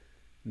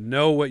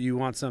know what you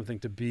want something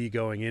to be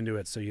going into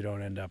it, so you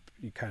don't end up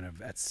kind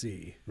of at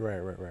sea. Right.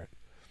 Right. Right.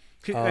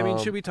 I mean,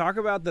 should we talk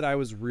about that? I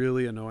was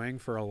really annoying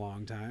for a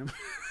long time.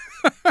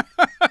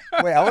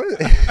 Wait,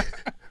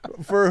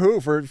 for who?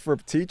 For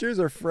teachers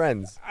or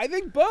friends? I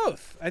think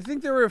both. I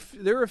think there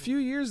were a few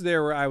years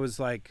there where I was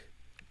like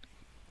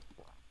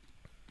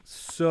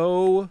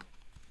so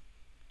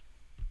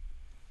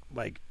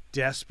like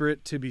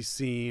desperate to be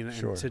seen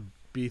and to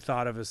be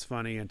thought of as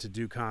funny and to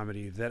do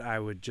comedy that I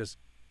would just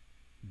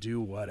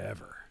do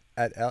whatever.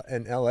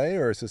 In LA,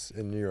 or is this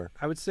in New York?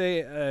 I would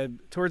say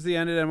towards the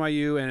end at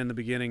NYU and in the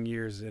beginning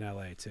years in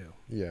LA too.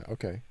 Yeah.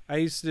 Okay. I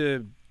used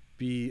to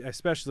be,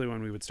 especially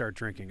when we would start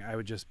drinking, I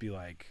would just be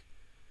like,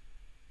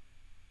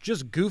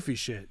 just goofy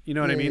shit. You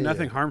know what I mean?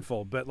 Nothing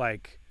harmful, but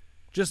like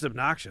just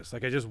obnoxious.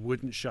 Like I just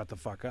wouldn't shut the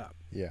fuck up.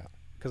 Yeah.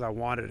 Because I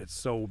wanted it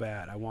so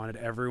bad. I wanted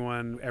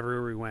everyone,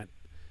 everywhere we went,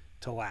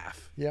 to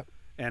laugh. Yep.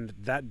 And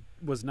that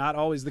was not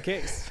always the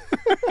case.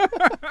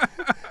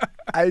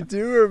 I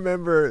do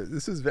remember,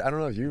 I don't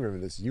know if you remember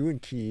this, you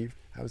and Keeve,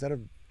 I was at a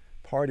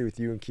party with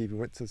you and Keeve. We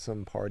went to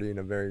some party in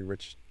a very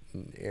rich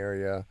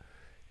area,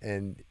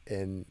 and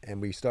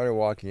we started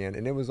walking in,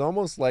 and it was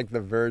almost like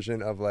the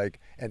version of like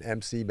an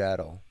MC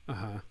battle.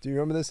 Do you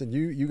remember this? And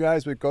you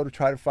guys would go to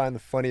try to find the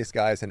funniest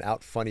guys and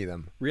out-funny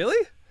them.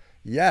 Really?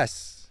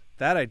 Yes.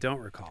 That I don't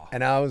recall.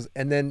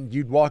 And then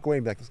you'd walk away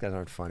and be like, those guys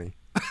aren't funny.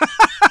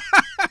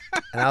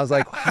 And I was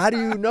like, how do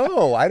you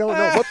know? I don't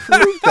know. What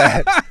proved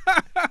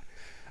that?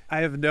 I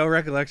have no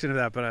recollection of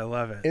that, but I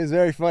love it. It was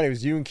very funny. It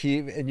was you and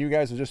Keeve, and you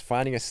guys were just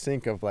finding a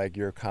sync of like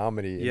your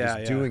comedy and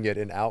just doing it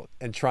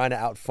and trying to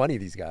out funny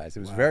these guys. It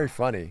was very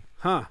funny.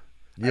 Huh.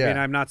 Yeah. I mean,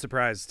 I'm not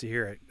surprised to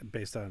hear it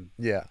based on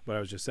what I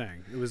was just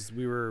saying. It was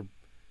we were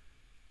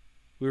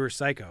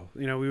psycho.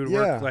 You know, we would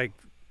work like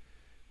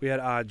we had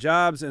odd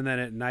jobs, and then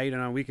at night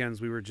and on weekends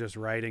we were just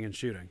writing and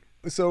shooting.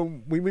 So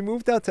we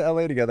moved out to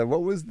LA together.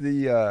 What was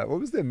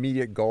the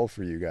immediate goal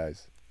for you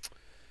guys?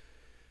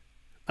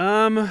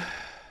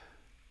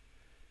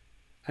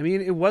 I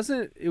mean,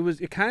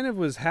 it kind of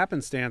was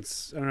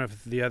happenstance. I don't know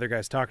if the other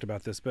guys talked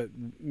about this, but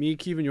me,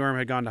 Keeve, and Yorm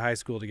had gone to high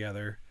school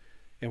together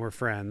and were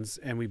friends,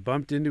 and we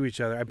bumped into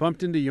each other. I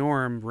bumped into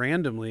Yorm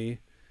randomly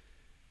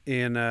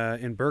in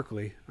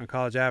Berkeley on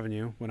College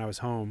Avenue when I was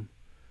home.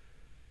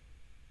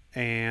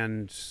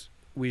 And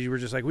we were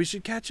just like, we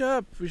should catch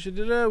up. We should,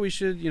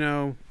 you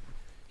know,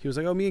 he was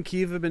like, oh, me and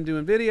Keeve have been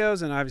doing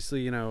videos. And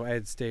obviously, you know, I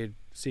had stayed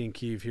seeing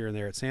Keeve here and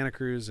there at Santa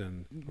Cruz.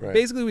 And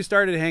basically we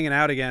started hanging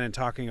out again and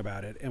talking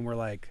about it. And we're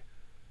like,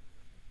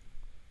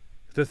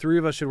 the three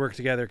of us should work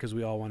together because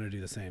we all want to do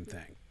the same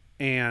thing.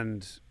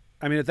 And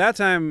I mean, at that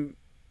time,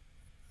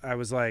 I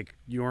was like,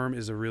 Yorm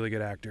is a really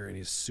good actor and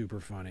he's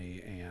super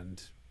funny.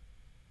 And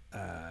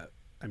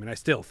I mean, I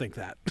still think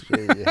that.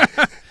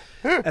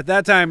 At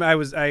that time,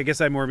 I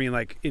guess I more mean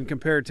like, in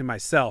compared to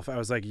myself, I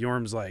was like,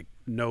 Yorm's like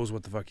knows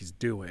what the fuck he's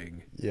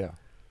doing. Yeah.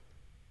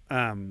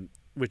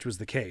 Which was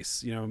the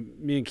case. You know,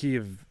 me and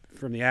Keeve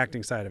from the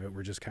acting side of it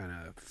were just kind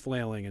of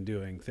flailing and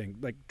doing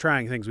things, like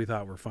trying things we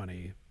thought were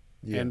funny.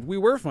 Yeah. And we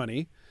were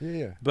funny.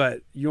 Yeah.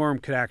 But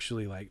Yorm could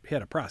actually like, he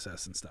had a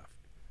process and stuff.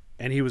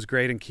 And he was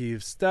great in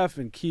Keeve's stuff.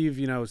 And Keeve,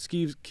 you know,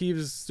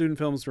 Keeve's student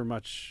films were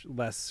much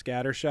less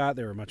scattershot.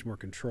 They were much more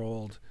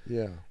controlled.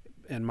 Yeah.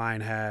 And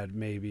mine had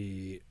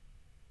maybe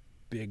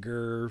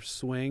bigger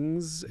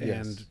swings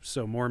and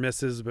so more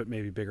misses, but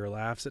maybe bigger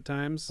laughs at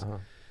times.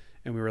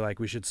 And we were like,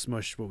 we should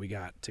smush what we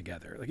got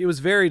together. Like, it was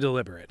very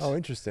deliberate. Oh,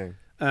 interesting.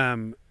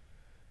 And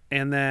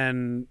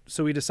then,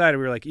 so we decided,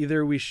 we were like,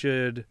 either we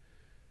should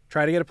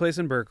try to get a place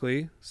in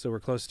Berkeley so we're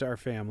close to our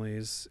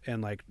families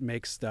and like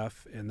make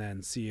stuff, and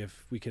then see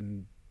if we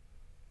can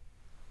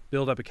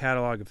build up a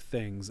catalog of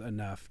things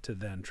enough to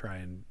then try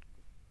and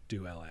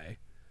do LA,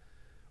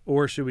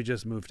 or should we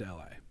just move to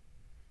LA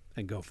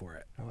and go for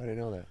it? Oh, I didn't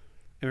know that.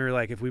 And we were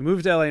like, if we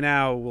move to LA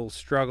now, we'll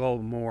struggle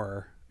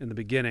more in the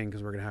beginning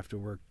because we're going to have to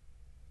work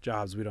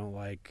jobs we don't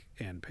like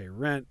and pay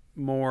rent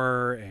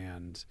more.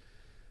 And,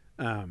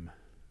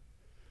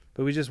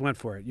 but we just went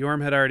for it.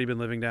 Yorm had already been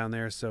living down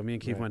there. So me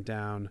and Keith went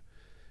down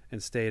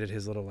and stayed at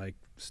his little like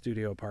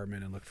studio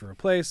apartment and looked for a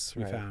place.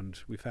 We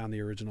found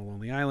the original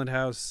Lonely Island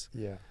house.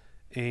 Yeah.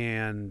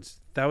 And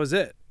that was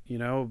it. You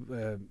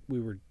know, we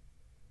were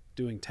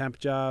doing temp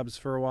jobs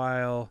for a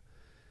while.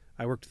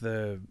 I worked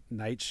the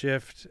night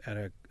shift at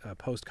a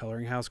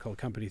post-coloring house called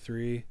Company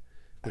 3,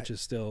 which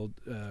is still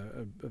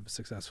a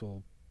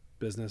successful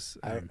business.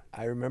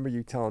 I remember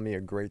you telling me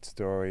a great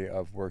story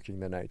of working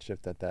the night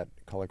shift at that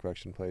color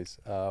correction place.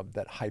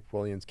 That Hype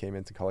Williams came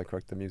in to color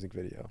correct the music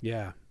video.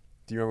 Yeah.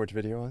 Do you remember which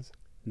video it was?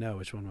 No,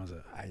 which one was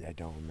it? I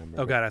don't remember.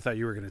 Oh God, I thought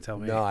you were going to tell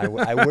me. No, I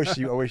wish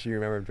you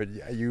remembered,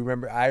 but you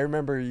remember. I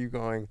remember you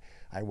going.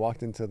 I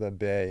walked into the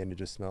bay and it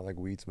just smelled like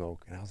weed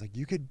smoke, and I was like,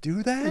 "You could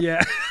do that?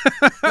 Yeah.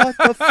 What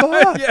the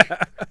fuck?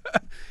 Yeah.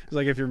 It's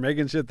like if you're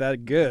making shit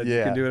that good,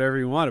 you can do whatever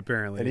you want.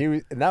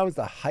 Apparently. And that was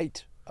the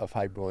height of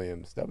Hype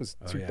Williams. That was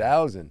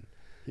 2000.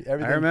 I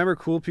remember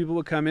cool people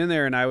would come in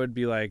there, and I would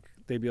be like,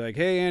 they'd be like,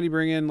 "Hey, Andy,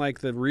 bring in like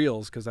the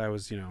reels," because I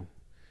was,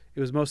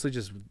 it was mostly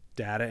just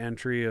data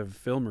entry of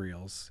film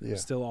reels. It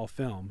was still all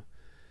film,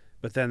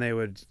 but then they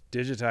would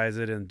digitize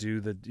it and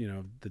do the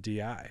the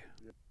DI.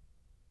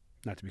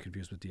 Not to be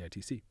confused with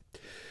DITC.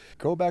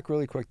 Go back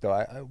really quick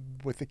though.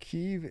 With the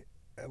Kiev,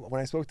 when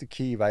I spoke to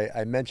Kiev,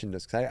 I mentioned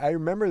this because I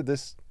remember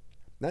this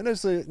not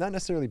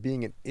necessarily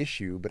being an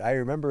issue, but I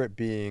remember it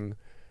being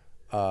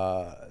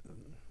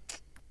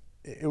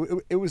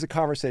it was a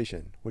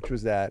conversation, which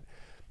was that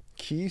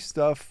Kiev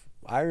stuff.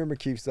 I remember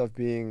Kiev stuff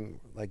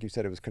being, like you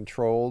said, it was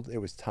controlled, it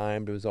was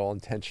timed, it was all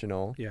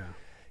intentional. Yeah.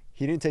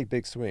 He didn't take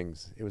big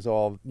swings. It was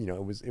all,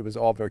 it was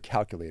all very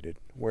calculated.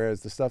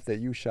 Whereas the stuff that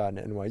you shot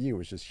in NYU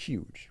was just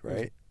huge,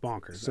 right?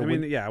 Bonkers. So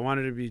I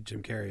wanted to be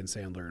Jim Carrey and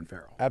Sandler and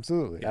Farrell.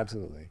 Absolutely,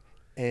 absolutely.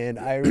 And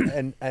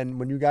and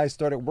when you guys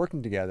started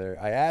working together,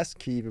 I asked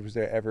Kiev if was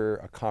there ever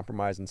a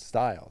compromise in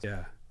styles.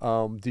 Yeah.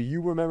 Do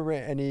you remember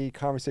any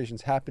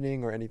conversations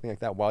happening or anything like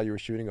that while you were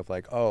shooting of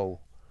like, oh,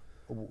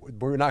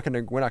 we're not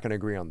gonna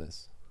agree on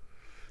this?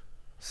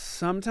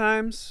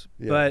 Sometimes,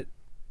 but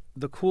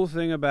the cool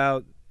thing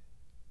about,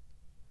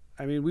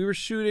 we were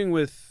shooting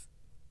with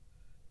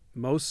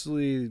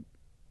mostly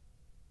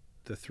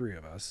the three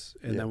of us,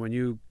 and then when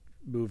you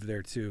moved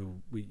there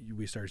too,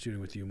 we started shooting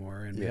with you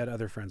more, and we had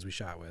other friends we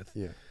shot with.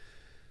 Yeah.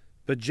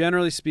 But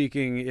generally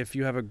speaking, if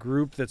you have a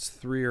group that's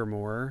three or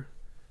more,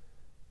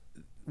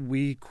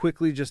 we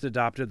quickly just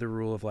adopted the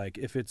rule of like,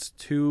 if it's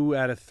 2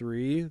 out of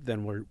 3,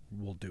 then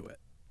we'll do it.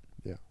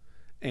 Yeah.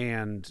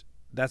 And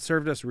that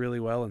served us really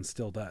well and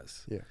still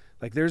does. Yeah.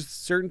 Like there's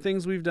certain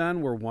things we've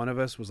done where one of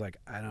us was like,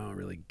 I don't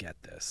really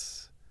get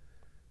this,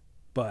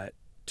 but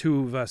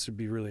 2 of us would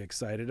be really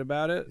excited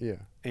about it. Yeah.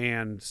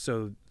 And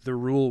so the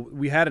rule,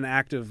 we had an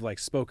active like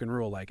spoken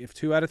rule, like if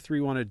 2 out of 3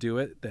 want to do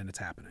it, then it's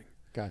happening.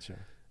 Gotcha.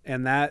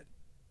 And that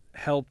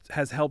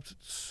has helped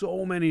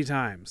so many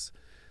times.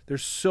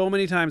 There's so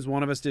many times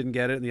one of us didn't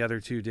get it and the other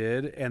 2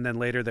 did. And then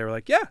later they were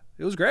like, yeah,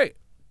 it was great.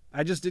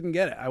 I just didn't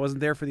get it. I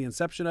wasn't there for the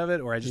inception of it,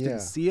 or I just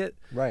didn't see it.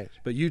 Right.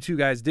 But you 2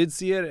 guys did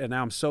see it, and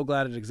now I'm so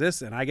glad it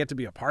exists, and I get to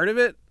be a part of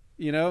it,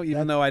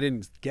 even though I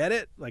didn't get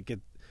it. Like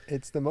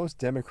it's the most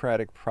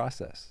democratic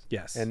process.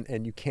 Yes.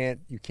 And you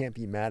can't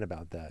be mad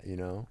about that,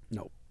 No.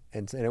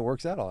 And it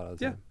works out a lot of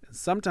the time. Yeah. And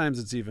sometimes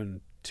it's even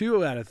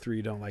 2 out of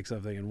 3 don't like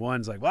something, and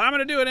one's like, well, I'm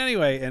going to do it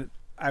anyway. And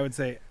I would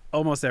say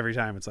almost every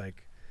time it's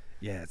like,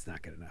 yeah, it's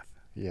not good enough.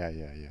 Yeah.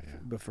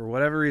 But for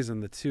whatever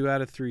reason, the 2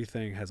 out of 3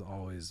 thing has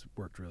always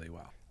worked really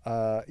well.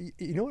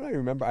 You know what I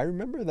remember? I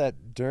remember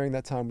that during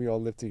that time we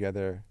all lived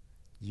together,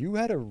 you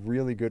had a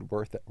really good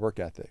work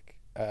ethic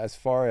as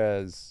far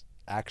as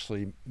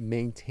actually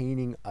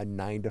maintaining a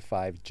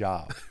 9-to-5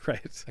 job.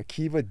 Right.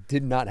 Akiva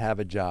did not have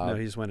a job. No,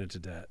 he just went into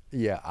debt.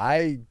 Yeah,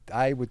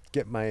 I would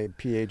get my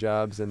PA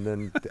jobs, and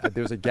then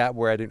there was a gap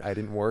where I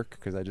didn't work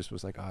because I just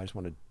was like, oh, I just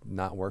want to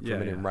not work for a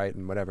minute and write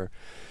and whatever.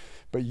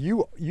 But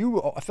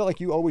I felt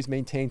like you always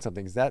maintained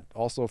something. Is that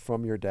also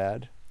from your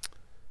dad?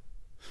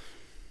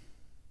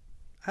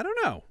 I don't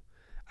know.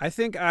 I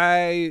think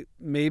I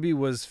maybe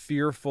was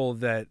fearful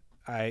that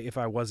if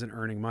I wasn't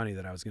earning money,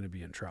 that I was going to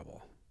be in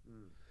trouble.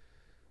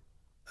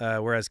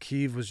 Whereas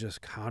Kiev was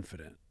just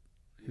confident.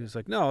 He was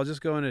like, no, I'll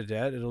just go into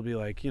debt. It'll be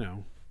like,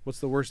 what's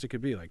the worst it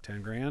could be? Like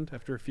 10 grand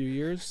after a few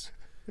years?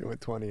 It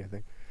went 20, I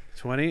think.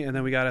 20, and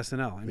then we got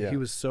SNL. He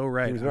was so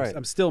right. He was right.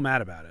 I'm still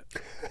mad about it.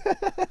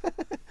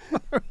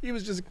 He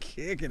was just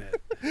kicking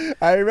it.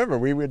 I remember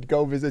we would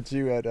go visit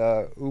you at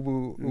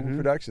Ubu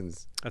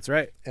Productions. That's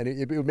right. And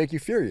it would make you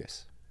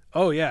furious.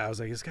 Oh, yeah. I was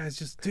like, this guy's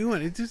just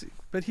doing it.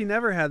 But he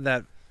never had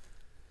that.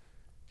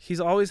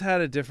 He's always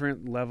had a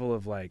different level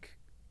of like,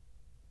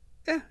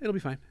 it'll be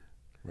fine.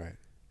 Right.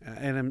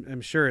 And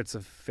I'm sure it's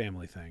a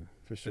family thing.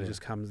 For sure. It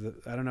just comes,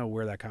 I don't know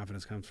where that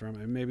confidence comes from.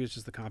 And maybe it's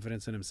just the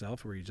confidence in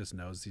himself where he just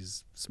knows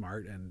he's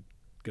smart and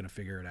going to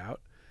figure it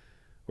out.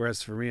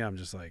 Whereas for me, I'm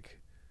just like,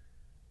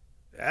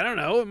 I don't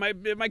know.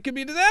 It could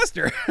be a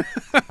disaster.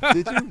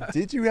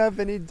 Did you have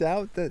any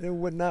doubt that it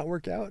would not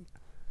work out?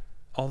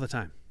 All the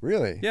time.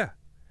 Really? Yeah.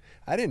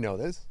 I didn't know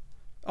this.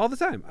 All the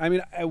time.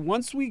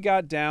 Once we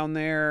got down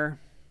there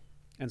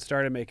and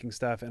started making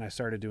stuff, and I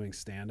started doing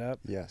stand-up.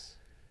 Yes.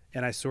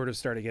 And I sort of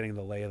started getting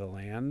the lay of the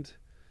land.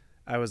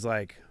 I was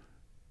like,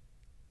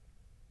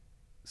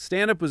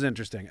 stand-up was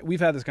interesting. We've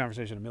had this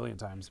conversation a million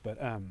times, but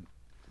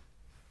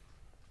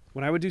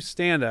when I would do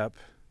stand-up,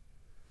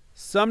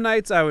 some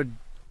nights I would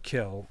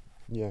kill.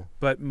 Yeah.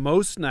 But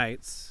most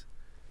nights,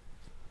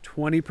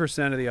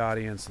 20% of the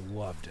audience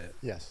loved it.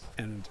 Yes.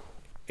 And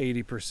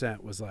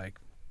 80% was like,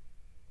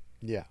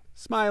 yeah,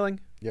 smiling.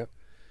 yep.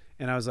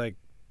 And I was like,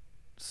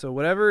 so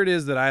whatever it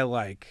is that I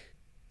like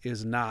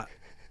is not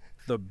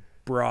the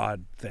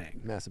broad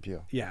thing. Mass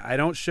appeal. Yeah, I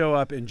don't show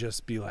up and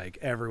just be like,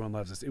 everyone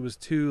loves this. It was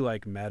too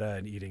like meta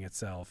and eating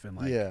itself and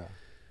like, Yeah.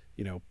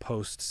 you know,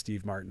 post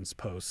Steve Martin's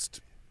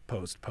post,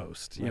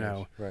 you Right,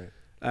 know. right.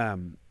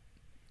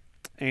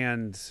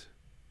 And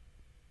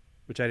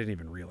which I didn't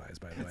even realize,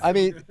 by the way. I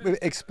mean,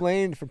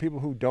 explain for people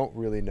who don't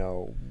really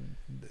know.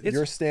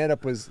 Your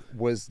stand-up was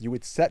you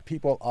would set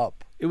people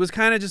up. It was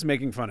kind of just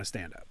making fun of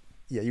stand-up.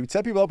 Yeah, you would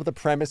set people up with a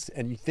premise,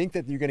 and you think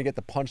that you're going to get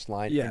the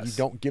punchline, and you Yes.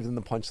 don't give them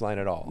the punchline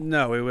at all.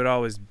 No, it would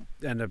always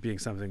end up being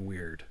something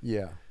weird.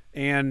 Yeah.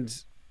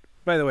 And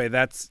by the way,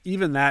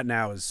 even that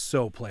now is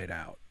so played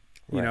out.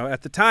 You Right. know,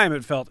 at the time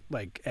it felt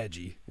like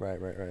edgy. Right.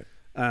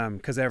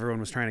 Because everyone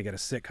was trying to get a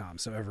sitcom,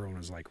 so everyone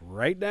was like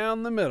right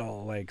down the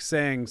middle, like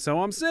saying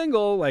 "so I'm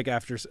single," like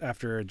after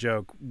a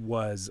joke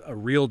was a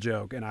real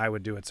joke, and I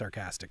would do it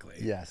sarcastically.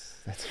 Yes,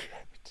 that's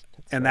right.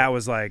 And that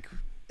was like,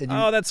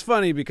 that's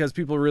funny because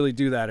people really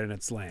do that, and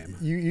it's lame.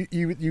 You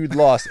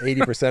lost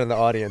 80% of the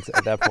audience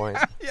at that point.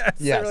 Yes,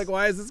 Yes. they're like,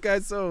 why is this guy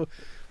so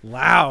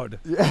loud?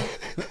 Yeah.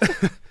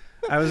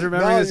 I was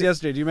remembering this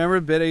yesterday. Do you remember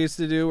a bit I used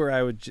to do where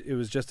it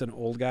was just an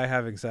old guy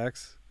having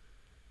sex?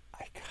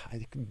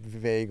 I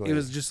vaguely. It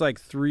was just like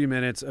 3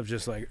 minutes of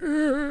just like,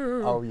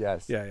 oh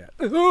yes. yeah.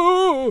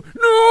 Oh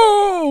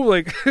no!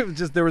 Like it was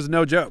just, there was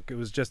no joke. It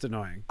was just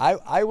annoying.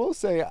 I will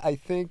say I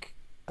think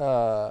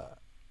I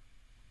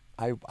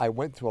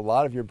went to a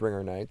lot of your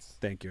bringer nights.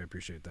 Thank you, I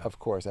appreciate that. Of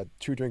course, at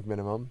 2 drink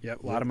minimum.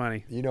 Yep, a lot of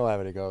money. You know how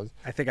it goes.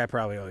 I think I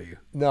probably owe you.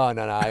 No,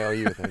 I owe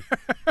you a thing.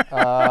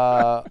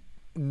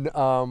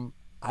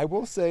 I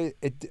will say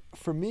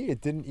for me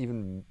it didn't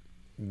even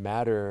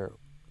matter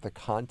the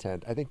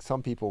content. I think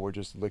some people were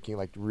just looking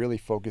like really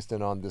focused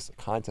in on this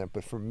content,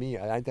 but for me,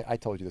 I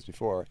told you this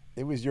before,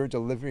 it was your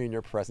delivery and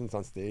your presence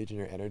on stage and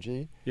your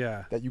energy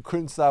that you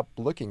couldn't stop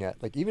looking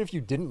at. Like even if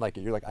you didn't like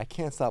it, you're like, I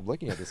can't stop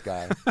looking at this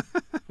guy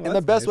in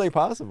the best way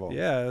possible.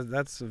 Yeah,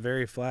 that's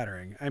very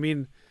flattering. I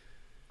mean,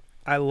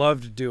 I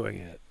loved doing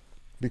it.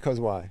 Because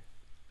why?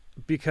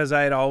 Because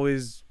I had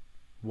always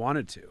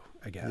wanted to,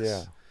 I guess.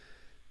 Yeah.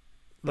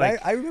 Like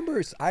I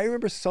remember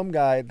some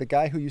guy, the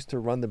guy who used to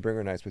run the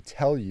bringer nights, would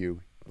tell you,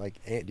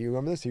 like, do you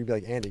remember this? He'd be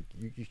like, Andy,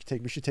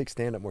 we should take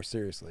stand-up more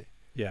seriously.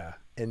 Yeah.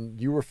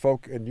 And you were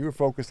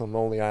focused on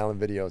Lonely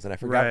Island videos, and I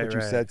forgot what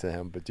you said to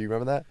him, but do you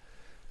remember that?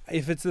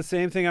 If it's the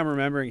same thing I'm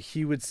remembering,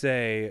 he would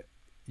say,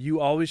 you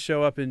always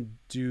show up and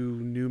do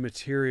new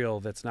material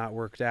that's not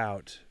worked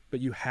out, but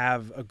you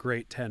have a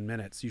great 10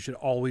 minutes. You should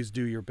always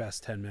do your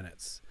best 10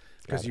 minutes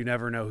because you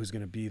never know who's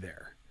going to be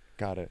there.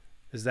 Got it.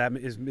 Is that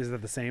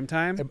the same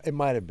time? It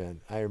might have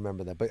been. I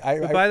remember that. But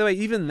by the way,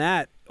 even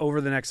that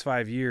over the next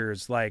 5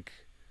 years, like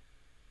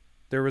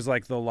there was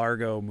like the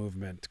Largo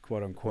movement,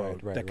 quote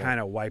unquote, that kind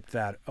of wiped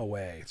that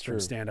away from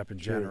stand-up in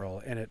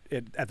general. And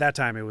it at that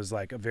time it was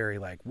like a very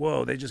like,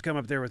 whoa, they just come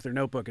up there with their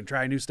notebook and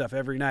try new stuff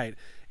every night.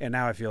 And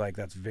now I feel like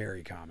that's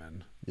very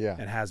common. Yeah,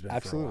 and has been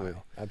for a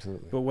while.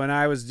 Absolutely. But when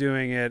I was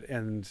doing it,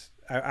 and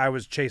I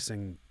was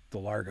chasing the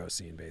Largo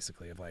scene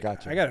basically of like,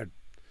 I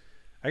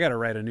gotta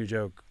write a new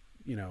joke,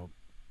 you know,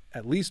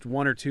 at least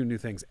 1 or 2 new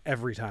things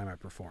every time I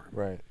perform.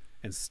 Right.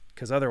 And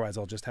because otherwise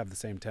I'll just have the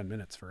same 10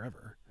 minutes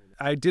forever.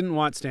 I didn't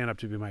want stand-up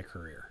to be my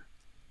career.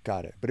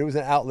 Got it. But it was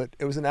an outlet.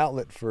 It was an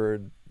outlet for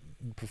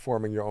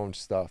performing your own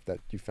stuff that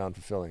you found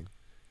fulfilling.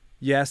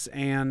 Yes,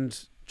 and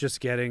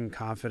just getting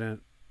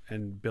confident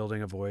and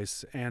building a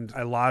voice. And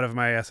a lot of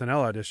my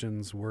SNL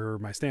auditions were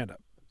my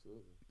stand-up.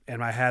 Absolutely.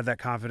 And I had that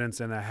confidence,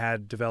 and I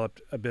had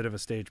developed a bit of a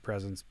stage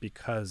presence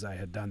because I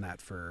had done that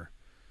for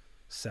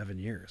 7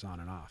 years on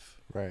and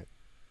off. Right.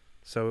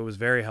 So it was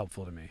very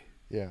helpful to me.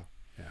 Yeah.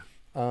 Yeah.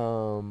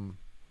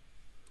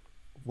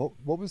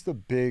 What was the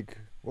big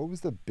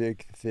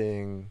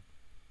thing?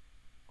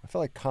 I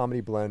felt like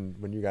Comedy Blend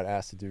when you got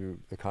asked to do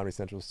the Comedy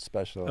Central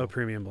special. Oh,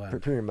 Premium Blend.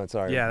 Premium Blend,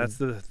 sorry. Yeah, that's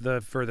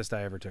the furthest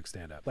I ever took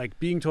stand up. Like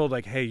being told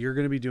like, hey, you're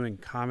going to be doing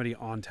comedy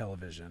on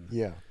television.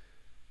 Yeah.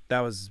 That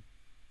was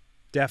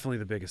definitely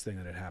the biggest thing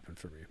that had happened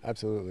for me.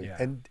 Absolutely.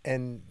 Yeah.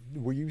 And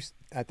were you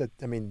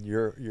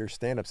your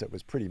stand-up set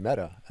was pretty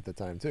meta at the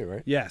time too,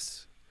 right?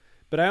 Yes.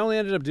 But I only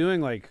ended up doing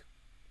like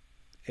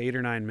 8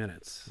 or 9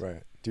 minutes.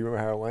 Right. Do you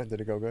remember how it went?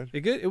 Did it go good?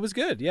 It was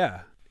good,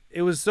 yeah.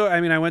 It was so, I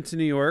mean, I went to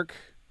New York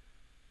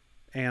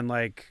and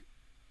like,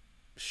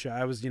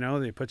 I was,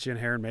 they put you in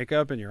hair and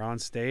makeup and you're on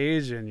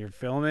stage and you're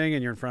filming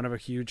and you're in front of a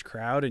huge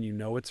crowd and you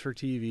know it's for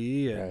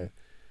TV. And,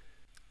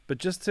 but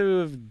just to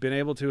have been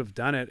able to have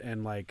done it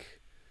and like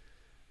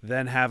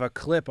then have a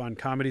clip on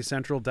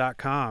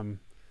comedycentral.com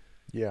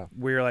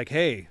where you're like,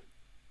 hey,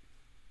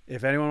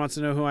 if anyone wants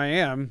to know who I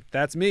am,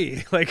 that's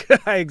me. Like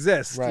I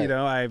exist,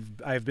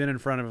 I've been in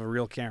front of a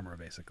real camera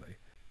basically.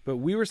 But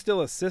we were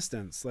still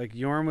assistants. Like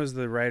Yorm was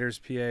the writer's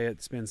PA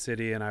at Spin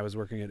City and I was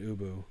working at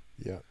Ubu.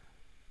 Yeah.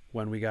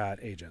 When we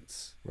got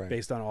agents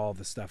based on all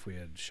the stuff we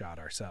had shot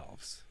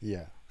ourselves.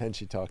 Yeah. And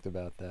she talked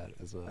about that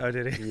as well. Oh,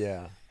 did he?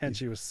 Yeah. And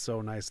she was so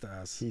nice to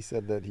us. He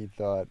said that he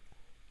thought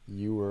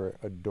you were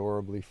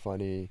adorably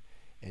funny,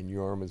 and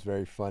Yorm was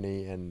very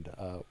funny, and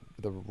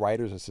the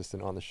writer's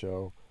assistant on the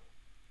show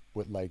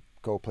would like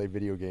go play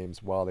video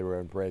games while they were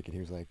on break, and he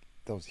was like,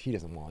 he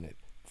doesn't want it.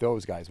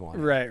 Those guys want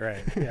it.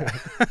 Right. Yeah.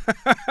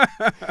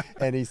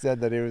 And he said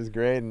that it was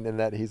great, and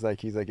that he's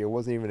like it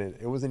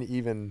wasn't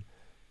even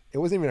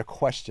a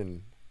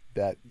question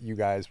that you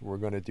guys were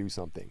going to do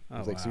something.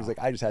 Oh, So he was like,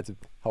 I just had to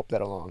help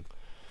that along.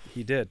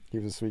 He did. He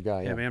was a sweet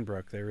guy. Him and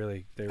Brooke, they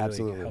really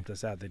helped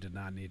us out. They did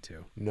not need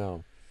to.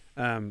 No.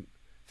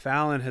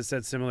 Fallon has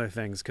said similar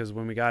things, because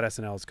when we got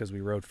SNL, it's because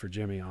we wrote for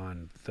Jimmy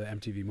on the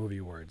MTV Movie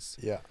Awards.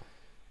 Yeah.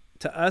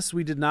 To us,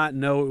 we did not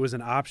know it was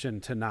an option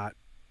to not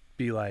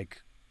be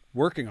like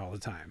working all the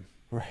time.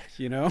 Right.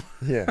 You know?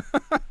 Yeah.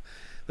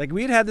 Like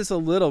we had this a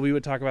little. We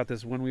would talk about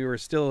this when we were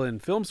still in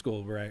film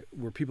school,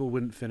 where people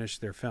wouldn't finish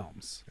their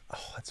films.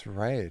 Oh, that's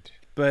right.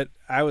 But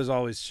I was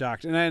always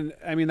shocked, and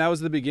I mean that was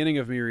the beginning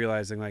of me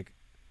realizing, like,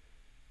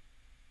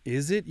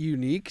 is it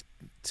unique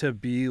to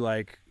be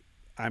like,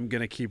 I'm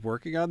gonna keep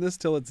working on this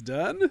till it's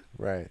done?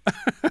 Right.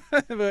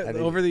 But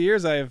over the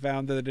years, I have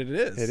found that it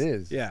is. It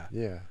is. Yeah.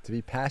 Yeah. To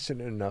be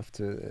passionate enough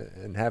to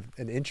and have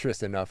an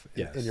interest enough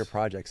in your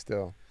project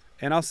still.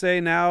 And I'll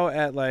say now,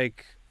 at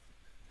like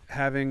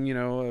having, you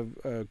know,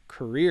 a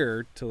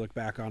career to look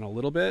back on a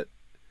little bit,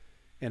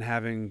 and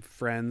having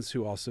friends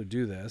who also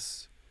do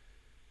this,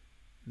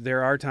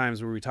 there are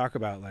times where we talk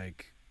about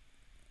like,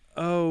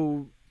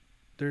 oh,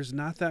 there's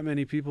not that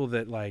many people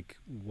that like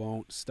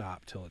won't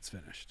stop till it's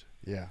finished.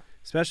 Yeah.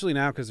 Especially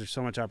now, because there's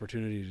so much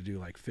opportunity to do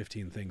like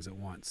 15 things at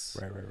once.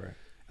 Right.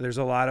 There's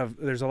a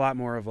lot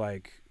more of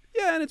like,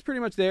 yeah, and it's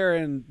pretty much there,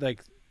 and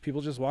like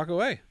people just walk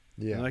away.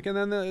 Yeah.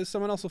 And then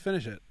someone else will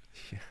finish it.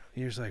 Yeah.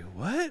 And you're just like,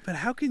 what? But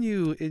how can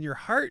you, in your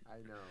heart,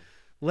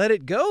 let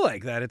it go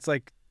like that? It's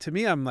like, to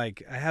me, I'm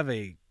like, I have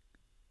a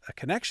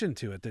connection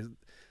to it.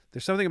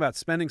 There's something about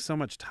spending so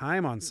much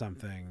time on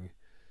something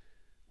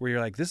where you're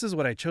like, this is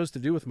what I chose to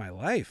do with my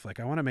life. Like,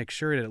 I want to make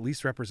sure it at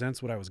least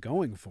represents what I was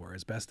going for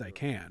as best I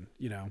can,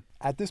 you know?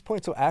 At this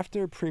point, so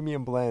after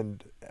Premium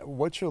Blend,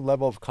 what's your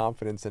level of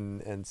confidence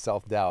and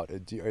self-doubt?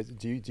 Do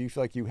you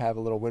feel like you have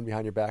a little wind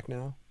behind your back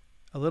now?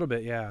 A little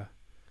bit, yeah.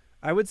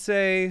 I would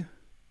say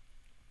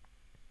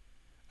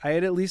I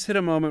had at least hit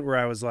a moment where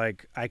I was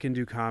like, I can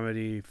do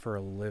comedy for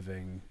a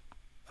living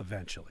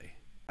eventually.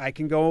 I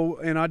can go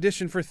and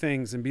audition for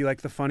things and be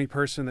like the funny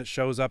person that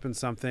shows up in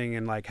something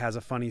and like has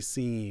a funny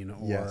scene,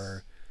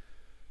 or,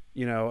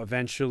 you know,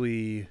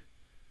 eventually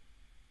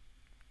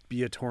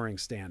be a touring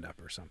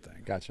stand-up or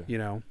something. Gotcha. You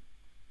know,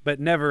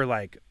 but never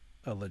like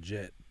a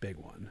legit big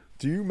one.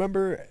 Do you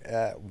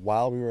remember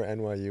while we were at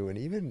NYU, and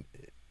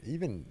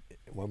even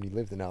when we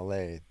lived in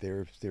LA,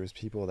 there was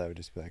people that would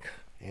just be like,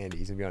 Andy,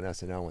 he's gonna be on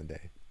SNL one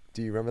day.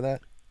 Do you remember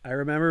that? I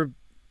remember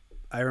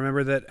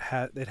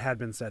that it had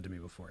been said to me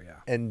before, yeah.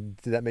 And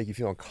did that make you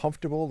feel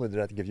uncomfortable, or did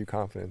that give you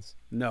confidence?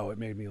 No, it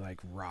made me like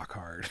rock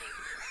hard.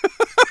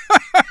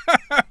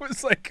 I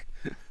was like,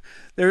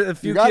 there were a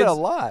few. You got kids, it a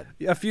lot.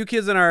 A few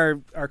kids in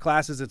our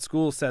classes at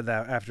school said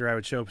that after I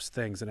would show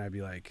things, and I'd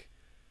be like,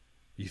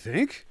 "You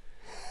think?"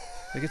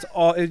 Like it's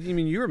all. I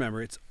mean, you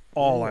remember? It's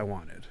all I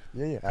wanted.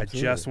 Yeah,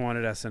 absolutely. I just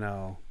wanted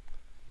SNL.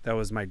 That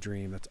was my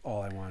dream. That's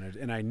all I wanted,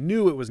 and I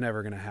knew it was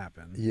never going to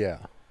happen. Yeah.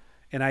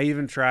 And I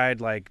even tried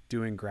like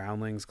doing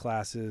Groundlings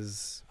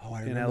classes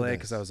in LA,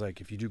 because I was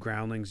like, if you do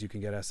Groundlings, you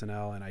can get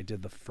SNL. And I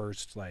did the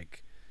first,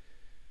 like,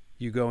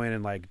 you go in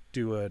and like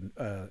do a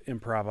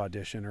improv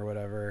audition or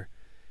whatever.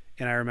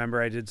 And I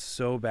remember I did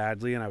so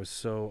badly, and I was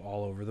so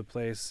all over the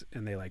place.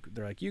 And they're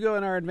like, you go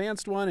in our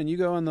advanced one and you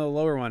go in the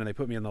lower one, and they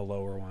put me in the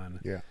lower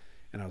one. Yeah.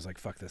 And I was like,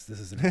 fuck this. This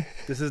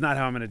is not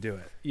how I'm going to do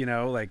it. You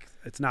know, like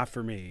it's not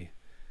for me.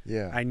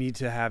 Yeah. I need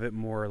to have it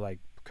more like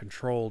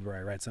controlled, where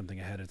I write something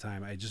ahead of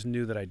time. I just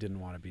knew that I didn't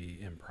want to be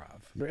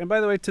improv. And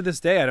by the way, to this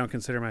day, I don't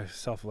consider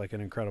myself like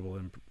an incredible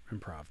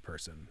improv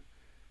person.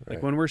 Right.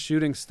 Like when we're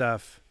shooting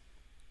stuff,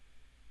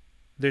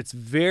 it's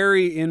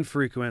very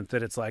infrequent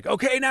that it's like,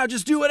 okay, now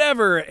just do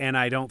whatever. And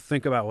I don't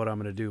think about what I'm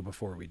going to do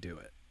before we do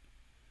it.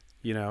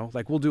 You know,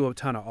 like we'll do a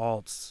ton of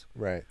alts.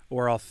 Right.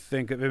 Or I'll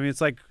think of, I mean, it's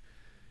like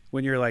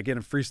when you're like in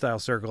a freestyle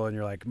circle and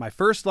you're like, my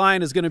first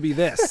line is going to be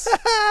this.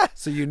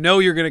 So you know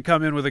you're going to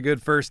come in with a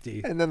good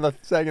firstie. And then the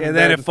second, and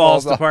then it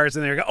falls to parts,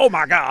 and they go, oh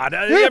my God,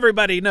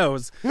 everybody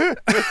knows.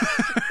 Got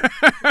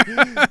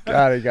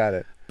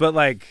it. But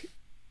like,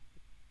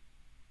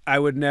 I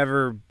would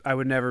never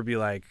be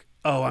like,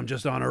 oh, I'm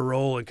just on a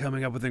roll and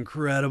coming up with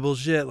incredible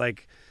shit.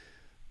 Like,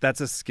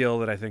 that's a skill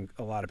that I think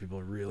a lot of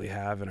people really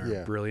have and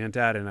are brilliant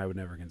at, and I would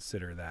never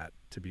consider that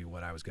to be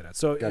what I was good at.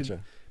 So, gotcha.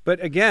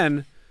 But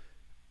again,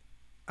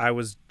 I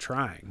was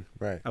trying.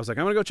 Right. I was like,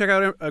 I'm going to go check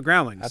out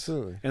Groundlings.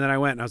 Absolutely. And then I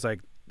went and I was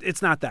like,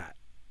 it's not that.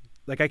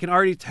 Like, I can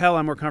already tell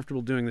I'm more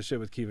comfortable doing this shit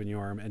with Keevan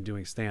Yorm and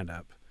doing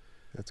stand-up.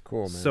 That's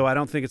cool, man. So I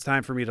don't think it's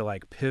time for me to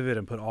like pivot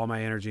and put all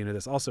my energy into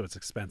this. Also, it's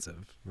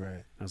expensive.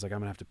 Right. I was like, I'm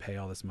going to have to pay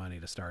all this money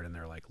to start in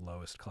their like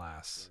lowest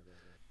class.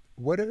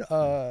 What did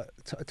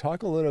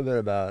talk a little bit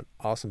about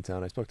Awesome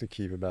Town? I spoke to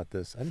Keith about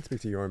this. I didn't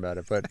speak to Yorm about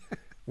it, but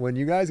when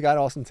you guys got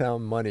Awesome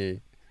Town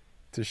money,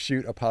 to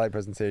shoot a pilot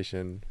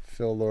presentation.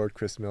 Phil Lord,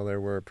 Chris Miller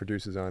were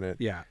producers on it.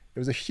 Yeah. It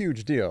was a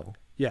huge deal.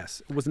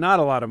 Yes. It was not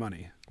a lot of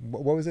money.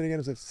 What was it again?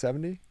 Was it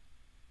 70?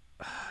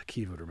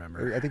 Keith would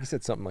remember. I think he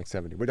said something like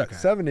 70. But Okay.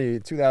 70,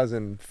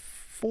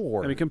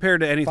 2004. I mean,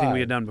 compared to anything 5. we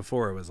had done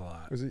before, it was a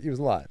lot. It was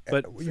a lot.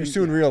 But you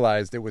soon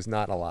realized it was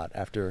not a lot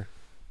after.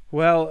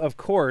 Well, of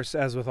course,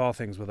 as with all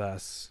things with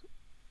us,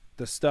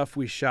 the stuff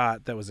we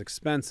shot that was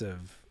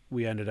expensive,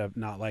 we ended up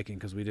not liking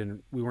because we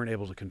weren't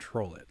able to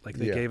control it. Like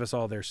they gave us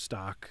all their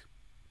stock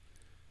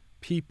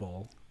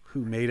people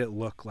who made it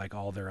look like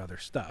all their other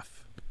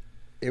stuff.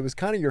 It was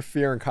kind of your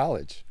fear in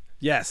college.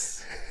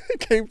 Yes. It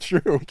came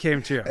true. It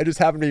came true. It just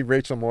happened to be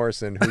Rachel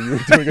Morrison, who you were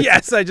doing it.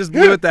 Yes, I just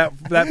blew it that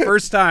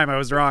first time. I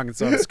was wrong, and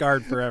so I'm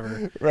scarred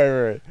forever.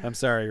 Right. I'm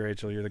sorry,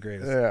 Rachel. You're the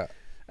greatest.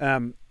 Yeah.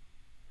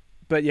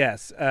 But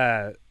yes,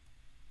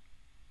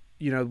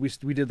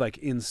 we did like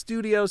in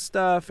studio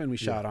stuff, and we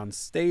shot on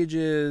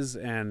stages,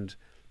 and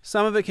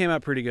some of it came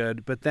out pretty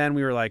good. But then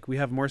we were like, we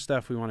have more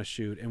stuff we want to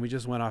shoot, and we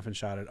just went off and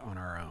shot it on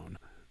our own.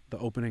 The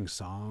opening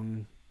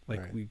song.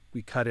 Like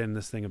we cut in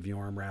this thing of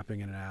Yorm rapping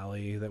in an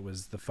alley that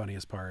was the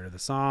funniest part of the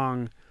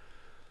song.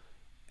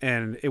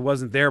 And it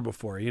wasn't there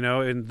before,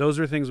 and those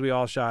are things we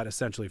all shot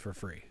essentially for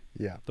free.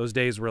 Yeah. Those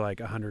days were like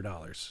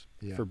 $100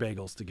 for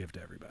bagels to give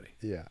to everybody.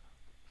 Yeah.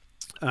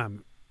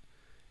 And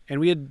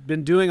we had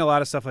been doing a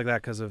lot of stuff like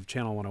that because of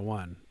Channel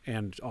 101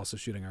 and also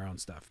shooting our own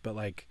stuff. But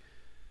like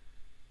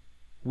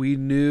we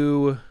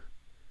knew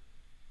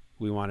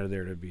we wanted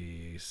there to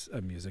be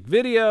a music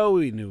video.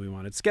 We knew we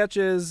wanted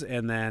sketches.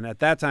 And then at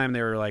that time,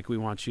 they were like, we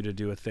want you to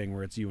do a thing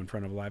where it's you in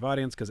front of a live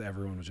audience because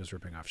everyone was just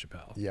ripping off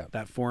Chappelle. Yeah.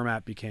 That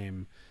format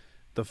became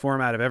the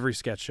format of every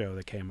sketch show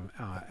that came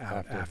out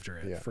after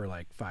it for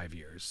like 5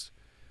 years.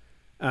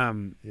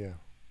 And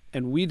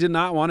we did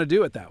not want to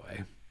do it that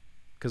way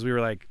because we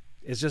were like,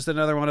 it's just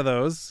another one of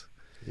those.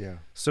 Yeah.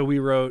 So we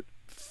wrote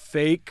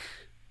fake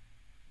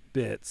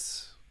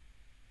bits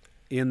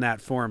in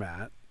that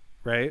format.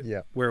 Right?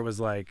 Yeah. Where it was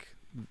like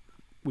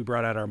we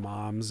brought out our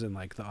moms and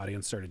like the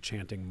audience started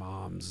chanting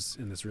moms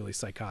in this really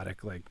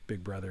psychotic, like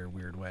Big Brother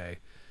weird way.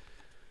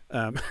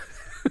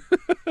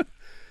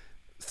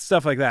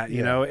 Stuff like that,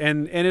 you know?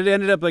 And it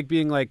ended up like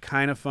being like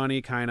kind of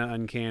funny, kind of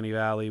uncanny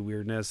valley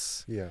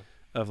weirdness. Yeah.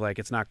 Of like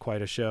it's not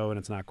quite a show and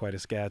it's not quite a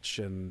sketch.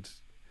 And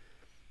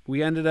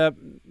we ended up,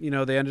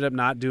 they ended up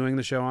not doing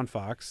the show on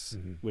Fox,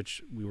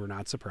 which we were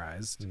not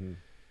surprised.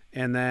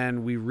 And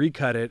then we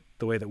recut it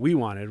the way that we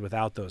wanted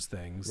without those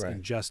things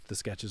and just the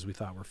sketches we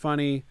thought were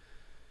funny.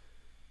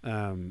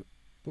 But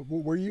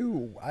were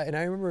you, and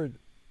I remember,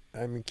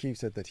 Keith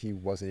said that he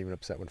wasn't even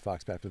upset when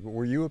Fox passed, but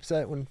were you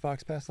upset when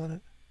Fox passed on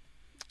it?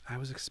 I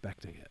was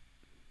expecting it.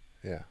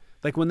 Yeah.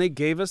 Like when they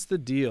gave us the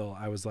deal,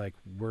 I was like,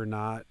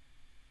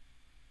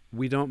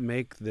 we don't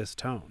make this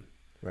tone.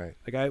 Right.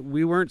 Like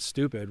we weren't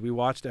stupid. We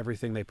watched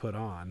everything they put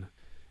on.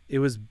 It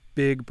was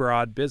big,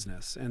 broad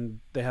business, and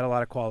they had a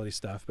lot of quality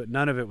stuff, but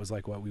none of it was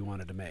like what we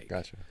wanted to make.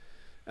 Gotcha.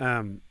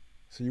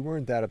 So you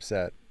weren't that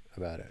upset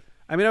about it?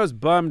 I mean, I was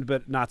bummed,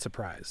 but not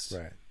surprised.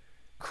 Right.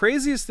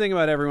 Craziest thing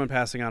about everyone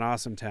passing on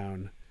Awesome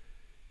Town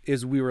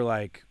is we were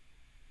like,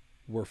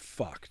 we're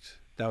fucked.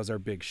 That was our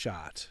big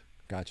shot.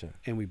 Gotcha.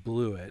 And we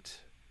blew it,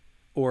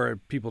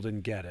 or people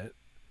didn't get it.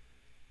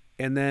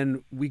 And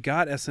then we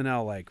got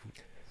SNL like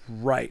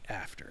right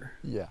after.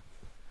 Yeah.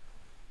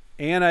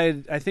 And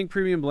I think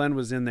Premium Blend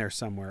was in there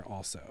somewhere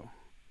also.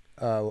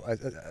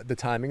 The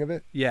timing of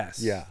it?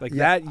 Yes. Yeah. Like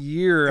that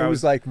year. It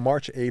was like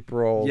March,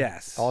 April.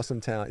 Yes. Awesome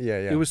Town. Yeah.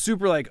 It was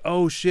super like,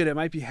 oh shit, it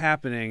might be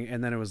happening.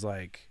 And then it was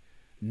like,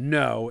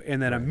 no.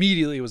 And then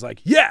immediately it was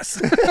like,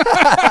 yes.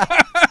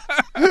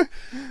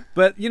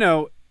 But,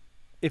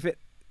 if it.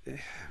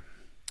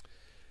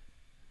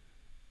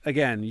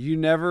 Again, you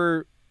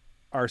never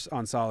are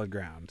on solid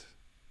ground.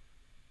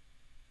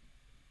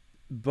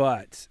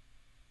 But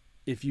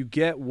if you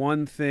get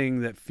one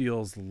thing that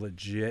feels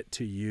legit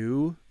to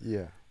you,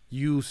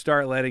 you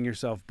start letting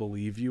yourself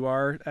believe you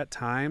are at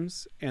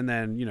times, and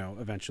then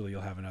eventually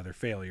you'll have another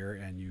failure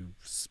and you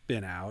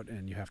spin out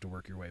and you have to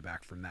work your way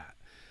back from that.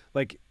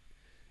 Like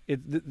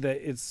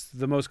it's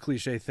the most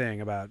cliche thing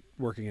about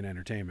working in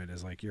entertainment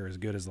is like you're as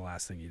good as the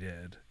last thing you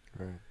did.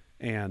 Right.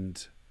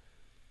 And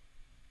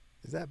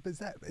is that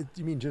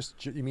you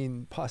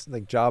mean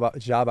like job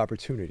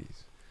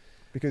opportunities?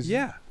 Because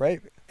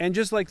right. And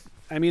just like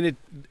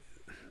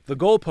the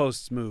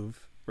goalposts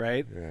move,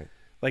 right? Right.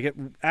 Like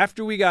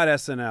after we got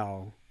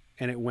SNL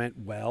and it went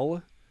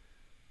well,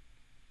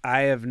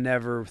 I have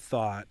never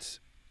thought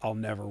I'll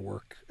never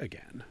work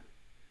again.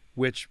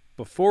 Which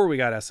before we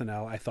got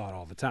SNL, I thought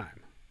all the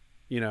time,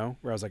 where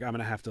I was like, I'm going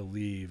to have to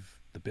leave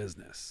the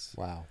business.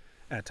 Wow.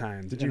 At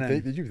times. Did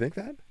you think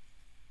that?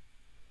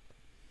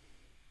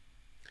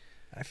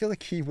 I feel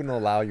like he wouldn't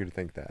allow you to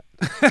think that.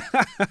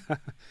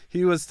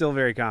 He was still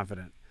very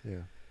confident.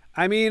 Yeah.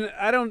 I mean,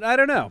 I don't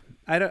know.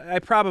 I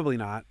probably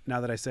not,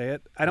 now that I say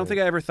it. I don't think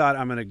I ever thought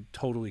I'm going to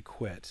totally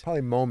quit.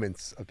 Probably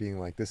moments of being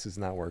like, this is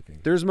not working.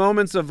 There's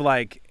moments of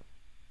like,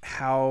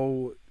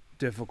 how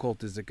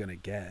difficult is it going to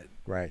get?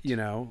 Right.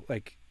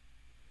 Like,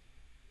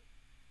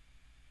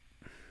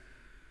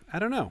 I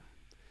don't know.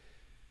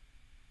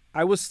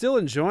 I was still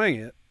enjoying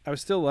it. I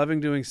was still loving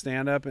doing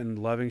stand-up and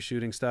loving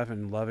shooting stuff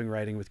and loving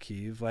writing with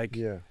Keeve. Like,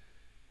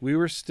 we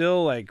were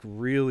still, like,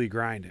 really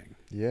grinding.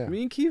 Yeah.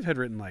 Me and Keeve had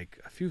written, like,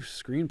 a few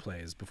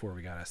screenplays before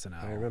we got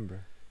SNL. I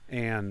remember.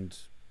 And,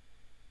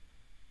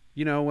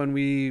 you know, when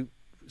we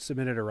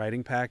submitted a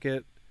writing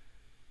packet,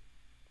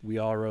 we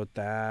all wrote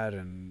that,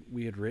 and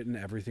we had written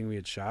everything we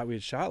had shot. We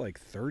had shot, like,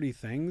 30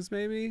 things,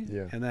 maybe.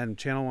 Yeah. And then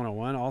Channel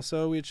 101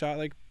 also, we had shot,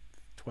 like,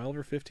 12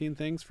 or 15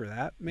 things for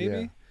that, maybe.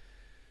 Yeah.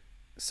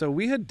 So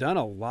we had done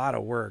a lot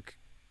of work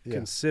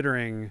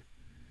considering,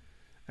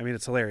 I mean,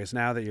 it's hilarious.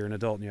 Now that you're an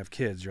adult and you have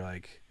kids, you're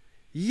like,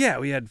 yeah,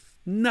 we had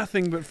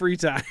nothing but free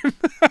time.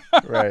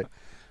 Right.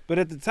 But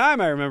at the time,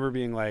 I remember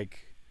being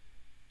like,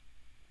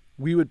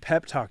 we would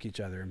pep talk each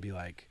other and be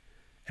like,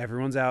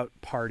 everyone's out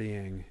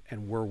partying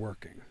and we're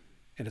working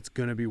and it's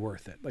going to be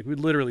worth it. Like, we'd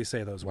literally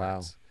say those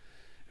words.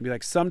 And be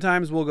like,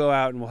 sometimes we'll go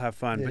out and we'll have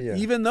fun. But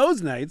even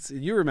those nights,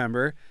 you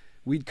remember,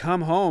 we'd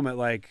come home at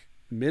like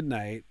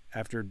midnight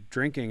after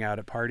drinking out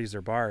at parties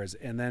or bars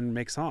and then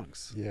make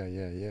songs.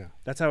 Yeah.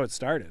 That's how it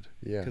started.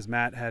 Yeah. Because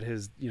Matt had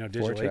his, you know,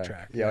 digital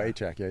 8-track. Yeah,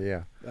 8-track.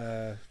 Yeah.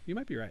 You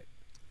might be right.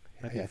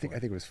 I think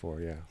it was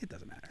 4. Yeah. It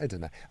doesn't matter. It doesn't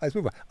matter. Let's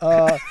move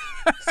on.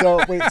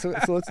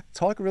 So let's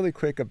talk really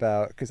quick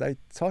about, because I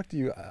talked to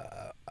you.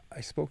 I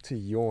spoke to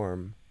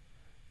Yorm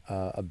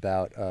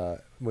about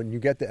when you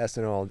get the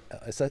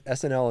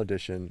SNL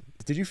audition.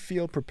 Did you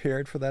feel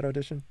prepared for that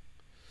audition?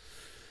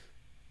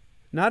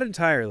 Not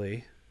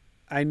entirely.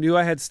 I knew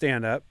I had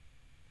stand-up,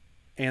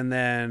 and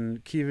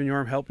then Keeve and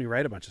Yorm helped me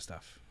write a bunch of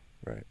stuff.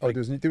 Right. Oh,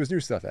 there was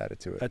new stuff added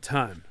to it. A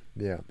ton.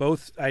 Yeah.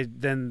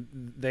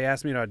 Then they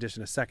asked me to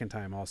audition a second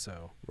time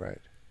also. Right.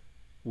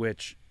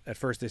 Which at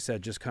first they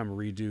said, just come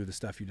redo the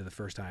stuff you did the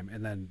first time.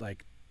 And then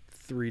like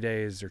 3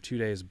 days or 2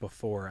 days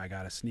before, I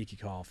got a sneaky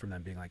call from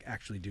them being like,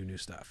 actually do new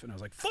stuff. And I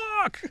was like,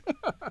 fuck!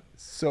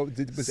 So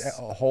was it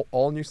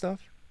all new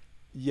stuff?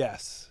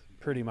 Yes,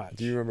 pretty much.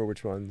 Do you remember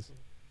which ones?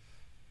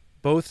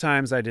 Both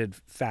times I did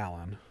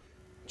Fallon.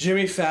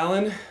 Jimmy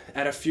Fallon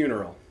at a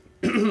funeral.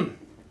 Hey,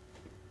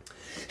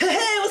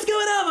 what's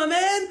going on, my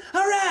man?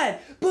 All right.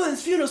 Boy,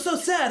 this funeral's so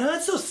sad, huh?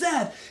 It's so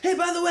sad. Hey,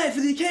 by the way,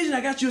 for the occasion,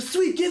 I got you a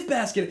sweet gift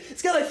basket.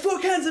 It's got like 4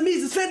 kinds of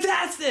meats. It's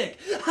fantastic.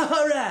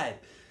 All right.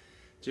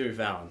 Jimmy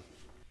Fallon.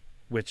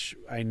 Which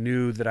I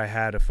knew that I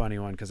had a funny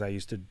one because I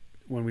used to,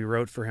 when we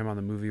wrote for him on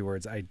the movie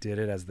awards, I did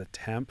it as the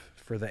temp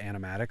for the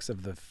animatics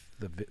of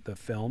the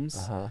films.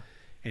 Uh-huh.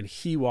 And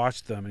he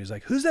watched them and he was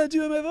like, who's that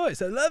doing my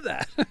voice? I love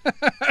that.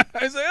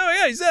 I was like, oh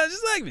yeah, he sounds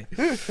just like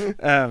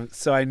me.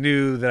 So I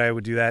knew that I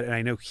would do that. And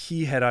I know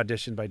he had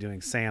auditioned by doing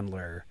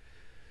Sandler.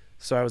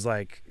 So I was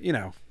like, you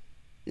know,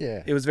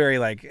 it was very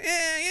like,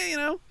 yeah, you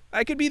know,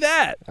 I could be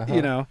that,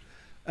 you know?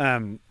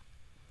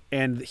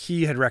 And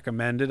he had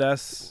recommended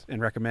us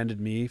and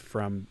recommended me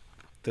from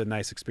the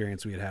nice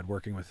experience we had had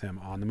working with him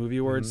on the movie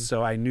awards. Mm-hmm.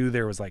 So I knew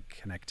there was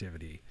like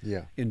connectivity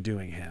in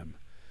doing him.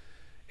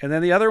 And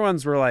then the other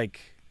ones were like,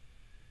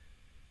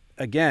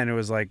 again, it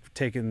was like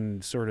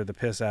taking sort of the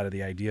piss out of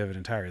the idea of it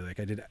entirely.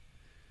 Like I did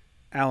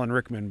Alan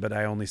Rickman, but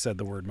I only said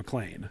the word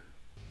McLean.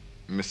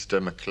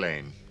 Mr.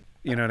 McLean.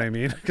 You know what I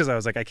mean? Because I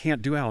was like, I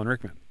can't do Alan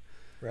Rickman.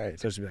 Right.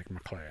 So it should be like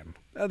McLean.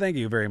 Oh, thank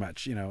you very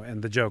much. You know,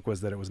 and the joke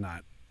was that it was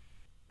not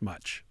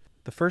much.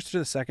 The first or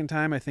the second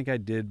time, I think I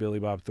did Billy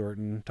Bob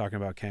Thornton talking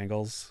about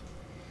Kangles.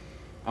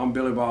 I'm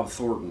Billy Bob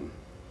Thornton,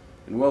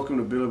 and welcome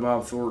to Billy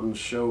Bob Thornton's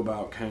show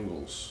about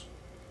Kangles.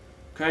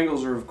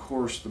 Kangles are, of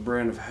course, the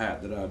brand of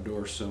hat that I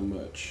adore so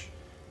much,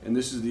 and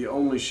this is the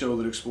only show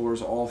that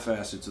explores all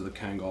facets of the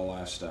Kangol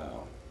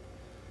lifestyle.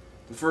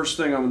 The first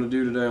thing I'm going to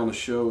do today on the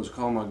show is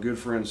call my good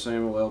friend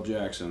Samuel L.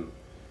 Jackson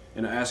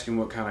and ask him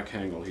what kind of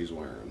Kangol he's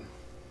wearing.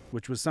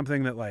 Which was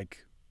something that,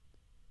 like,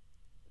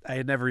 I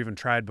had never even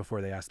tried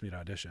before they asked me to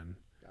audition.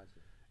 Gotcha.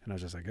 And I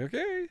was just like,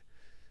 okay.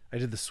 I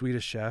did the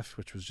Swedish Chef,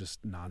 which was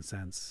just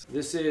nonsense.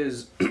 This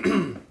is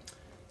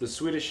the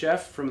Swedish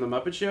Chef from The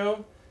Muppet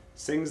Show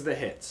sings the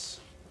hits.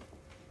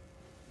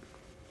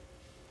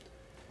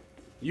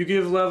 You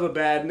Give Love a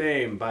Bad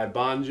Name by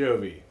Bon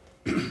Jovi.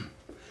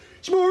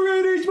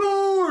 Smorgy,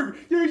 smorg,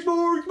 smorg,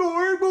 smorg,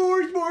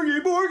 smorg,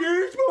 smorgy,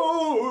 smorgy,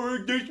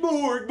 smorg,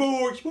 smorg,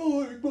 smorg,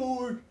 smorg,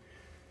 smorg.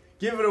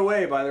 Give It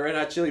Away by the Red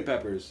Hot Chili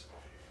Peppers.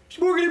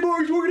 Smorgy,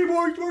 borg, smorgy,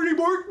 borg, smorgy,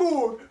 borg,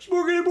 borg.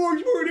 Smorgy, borg,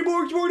 smorgy,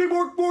 borg, smorgy,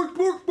 borg, borg,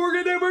 borg,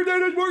 borg, never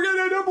done it, borg,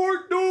 and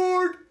borg,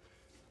 dorg.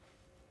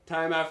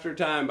 Time After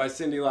Time by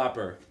Cyndi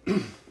Lauper.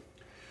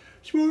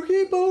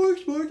 Smorgy, borg,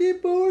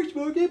 smorgy, borg,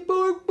 smorgy,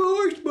 borg,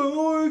 borg,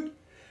 smorg.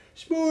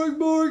 Smorg,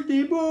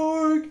 borgy,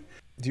 borg.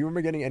 Do you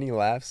remember getting any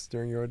laughs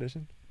during your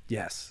audition?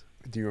 Yes.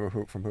 Do you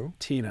remember from who?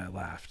 Tina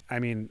laughed. I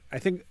mean, I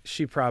think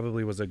she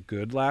probably was a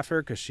good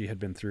laugher because she had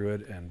been through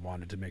it and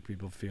wanted to make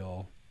people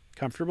feel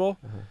comfortable.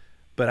 Uh-huh.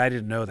 But I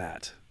didn't know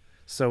that.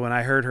 So when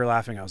I heard her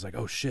laughing, I was like,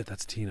 oh shit,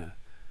 that's Tina.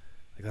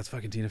 Like, that's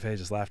fucking Tina Fey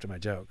just laughed at my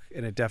joke.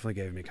 And it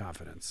definitely gave me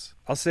confidence.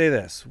 I'll say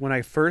this. When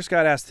I first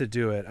got asked to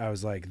do it, I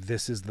was like,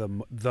 this is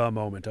the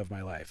moment of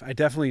my life. I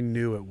definitely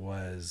knew it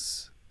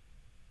was.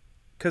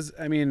 Because,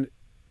 I mean,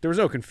 there was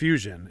no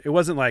confusion. It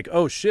wasn't like,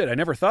 oh shit, I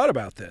never thought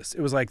about this.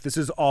 It was like, this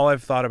is all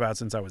I've thought about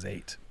since I was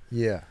 8.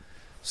 Yeah.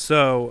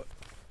 So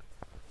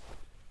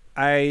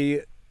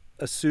I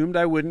assumed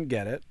I wouldn't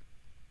get it.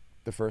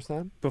 The first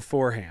time?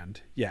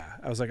 Beforehand. Yeah.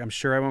 I was like, I'm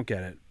sure I won't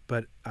get it,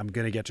 but I'm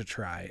going to get to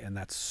try. And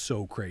that's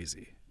so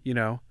crazy, you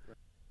know?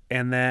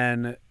 And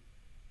then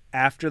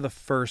after the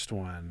first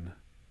one,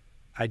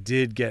 I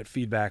did get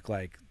feedback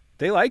like,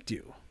 they liked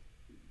you.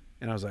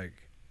 And I was like,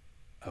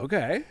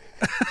 okay.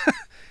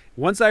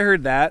 Once I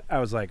heard that, I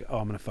was like, oh,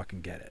 I'm going to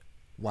fucking get it.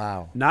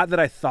 Wow. Not that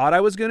I thought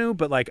I was going to,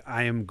 but like,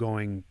 I am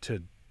going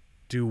to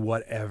do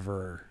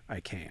whatever I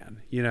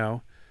can, you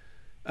know?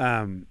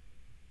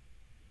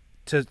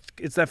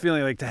 It's that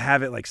feeling like to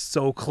have it like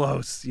so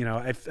close, you know.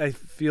 I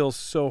feel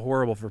so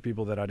horrible for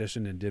people that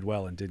auditioned and did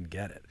well and didn't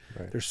get it.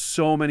 Right. There's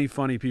so many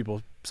funny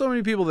people, so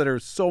many people that are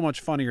so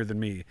much funnier than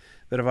me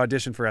that have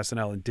auditioned for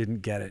SNL and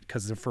didn't get it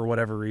because for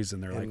whatever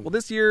reason they're like, well,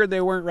 this year they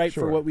weren't right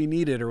for what we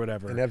needed or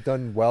whatever. And have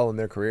done well in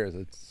their careers.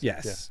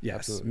 Yes.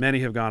 Absolutely.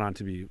 Many have gone on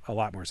to be a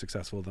lot more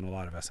successful than a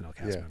lot of SNL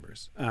cast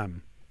members.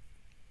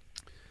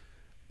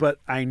 But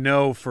I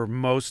know for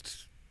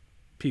most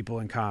people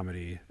in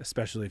comedy,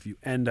 especially if you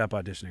end up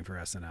auditioning for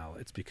SNL,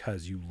 it's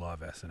because you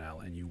love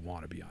SNL and you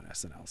want to be on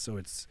SNL. So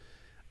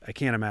I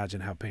can't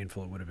imagine how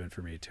painful it would have been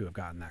for me to have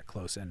gotten that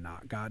close and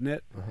not gotten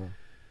it.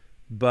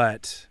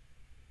 But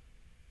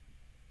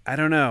I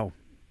don't know.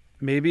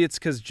 Maybe it's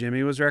because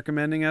Jimmy was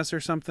recommending us or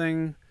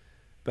something,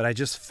 but I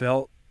just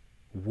felt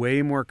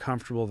way more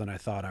comfortable than I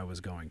thought I was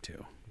going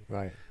to.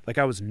 Right. Like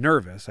I was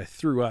nervous. I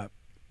threw up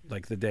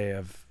like the day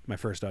of my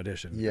first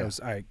audition. Yeah.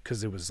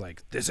 Because it was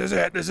like, this is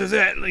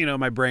it. You know,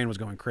 my brain was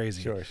going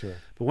crazy. Sure.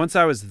 But once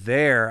I was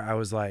there, I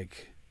was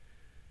like,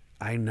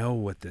 I know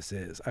what this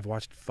is. I've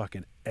watched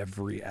fucking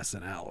every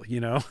SNL,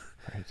 you know?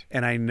 Right.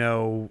 And I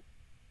know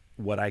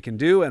what I can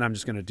do, and I'm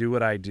just going to do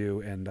what I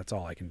do, and that's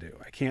all I can do.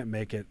 I can't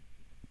make it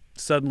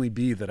suddenly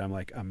be that I'm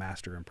like a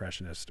master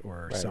impressionist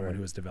or someone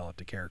who has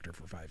developed a character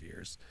for 5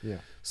 years. Yeah.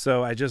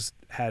 So I just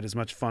had as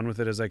much fun with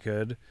it as I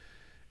could.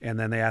 And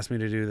then they asked me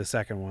to do the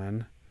second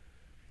one.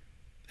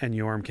 And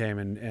Yorm came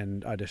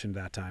and auditioned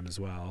that time as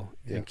well.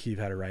 Yeah. And Keith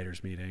had a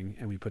writer's meeting,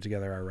 and we put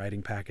together our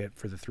writing packet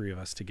for the 3 of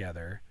us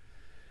together.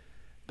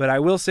 But I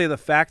will say the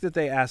fact that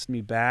they asked me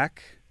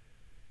back,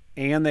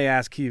 and they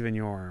asked Keith and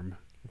Yorm,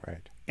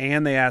 right,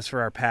 and they asked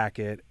for our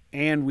packet,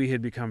 and we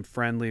had become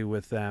friendly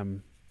with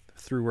them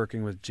through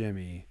working with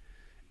Jimmy,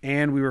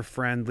 and we were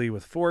friendly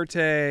with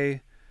Forte.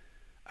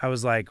 I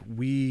was like,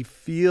 we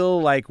feel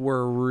like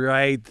we're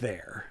right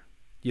there,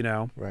 you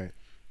know? Right.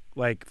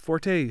 Like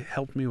Forte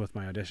helped me with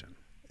my audition.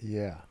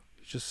 Yeah.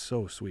 He's just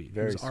so sweet.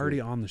 Very he was already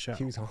sweet. on the show.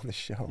 He was on the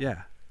show.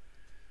 Yeah.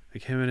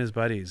 Like him and his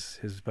buddies,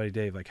 his buddy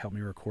Dave, like helped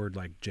me record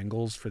like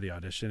jingles for the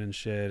audition and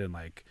shit. And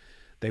like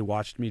they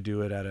watched me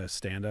do it at a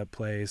stand-up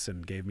place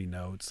and gave me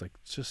notes. Like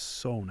it's just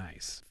so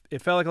nice.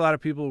 It felt like a lot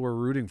of people were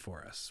rooting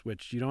for us,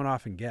 which you don't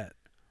often get.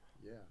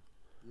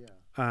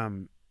 Yeah.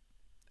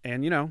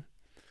 And you know,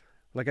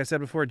 like I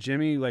said before,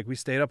 Jimmy, like we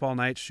stayed up all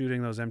night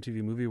shooting those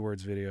MTV Movie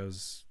Awards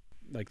videos,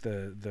 like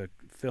the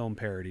film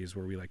parodies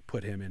where we like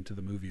put him into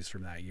the movies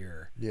from that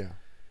year. Yeah.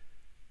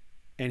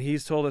 And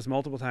he's told us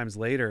multiple times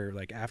later,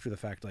 like after the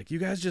fact, like you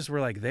guys just were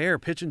like there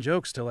pitching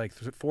jokes till like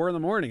 4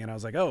 a.m. And I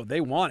was like, oh,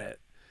 they want it.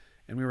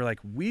 And we were like,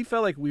 we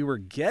felt like we were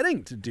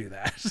getting to do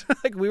that.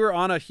 Like we were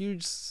on a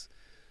huge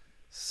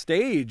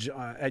stage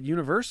at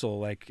Universal,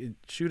 like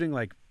shooting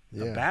like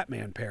a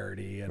Batman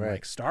parody and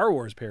like Star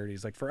Wars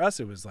parodies. Like for us,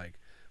 it was like,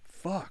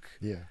 fuck,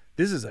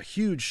 this is a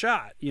huge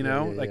shot, you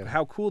know,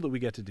 how cool that we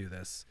get to do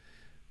this.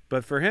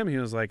 But for him, he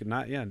was like,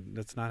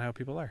 that's not how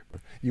people are.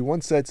 You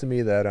once said to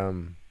me that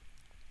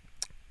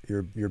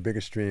your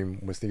biggest dream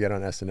was to get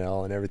on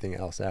SNL and everything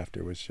else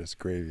after was just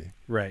gravy.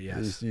 Right,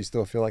 yes. You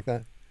still feel like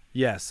that?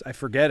 Yes, I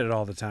forget it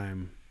all the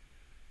time,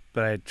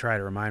 but I try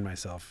to remind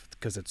myself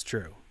because it's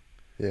true.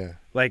 Yeah.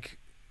 Like,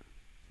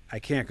 I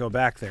can't go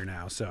back there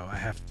now, so I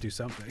have to do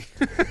something.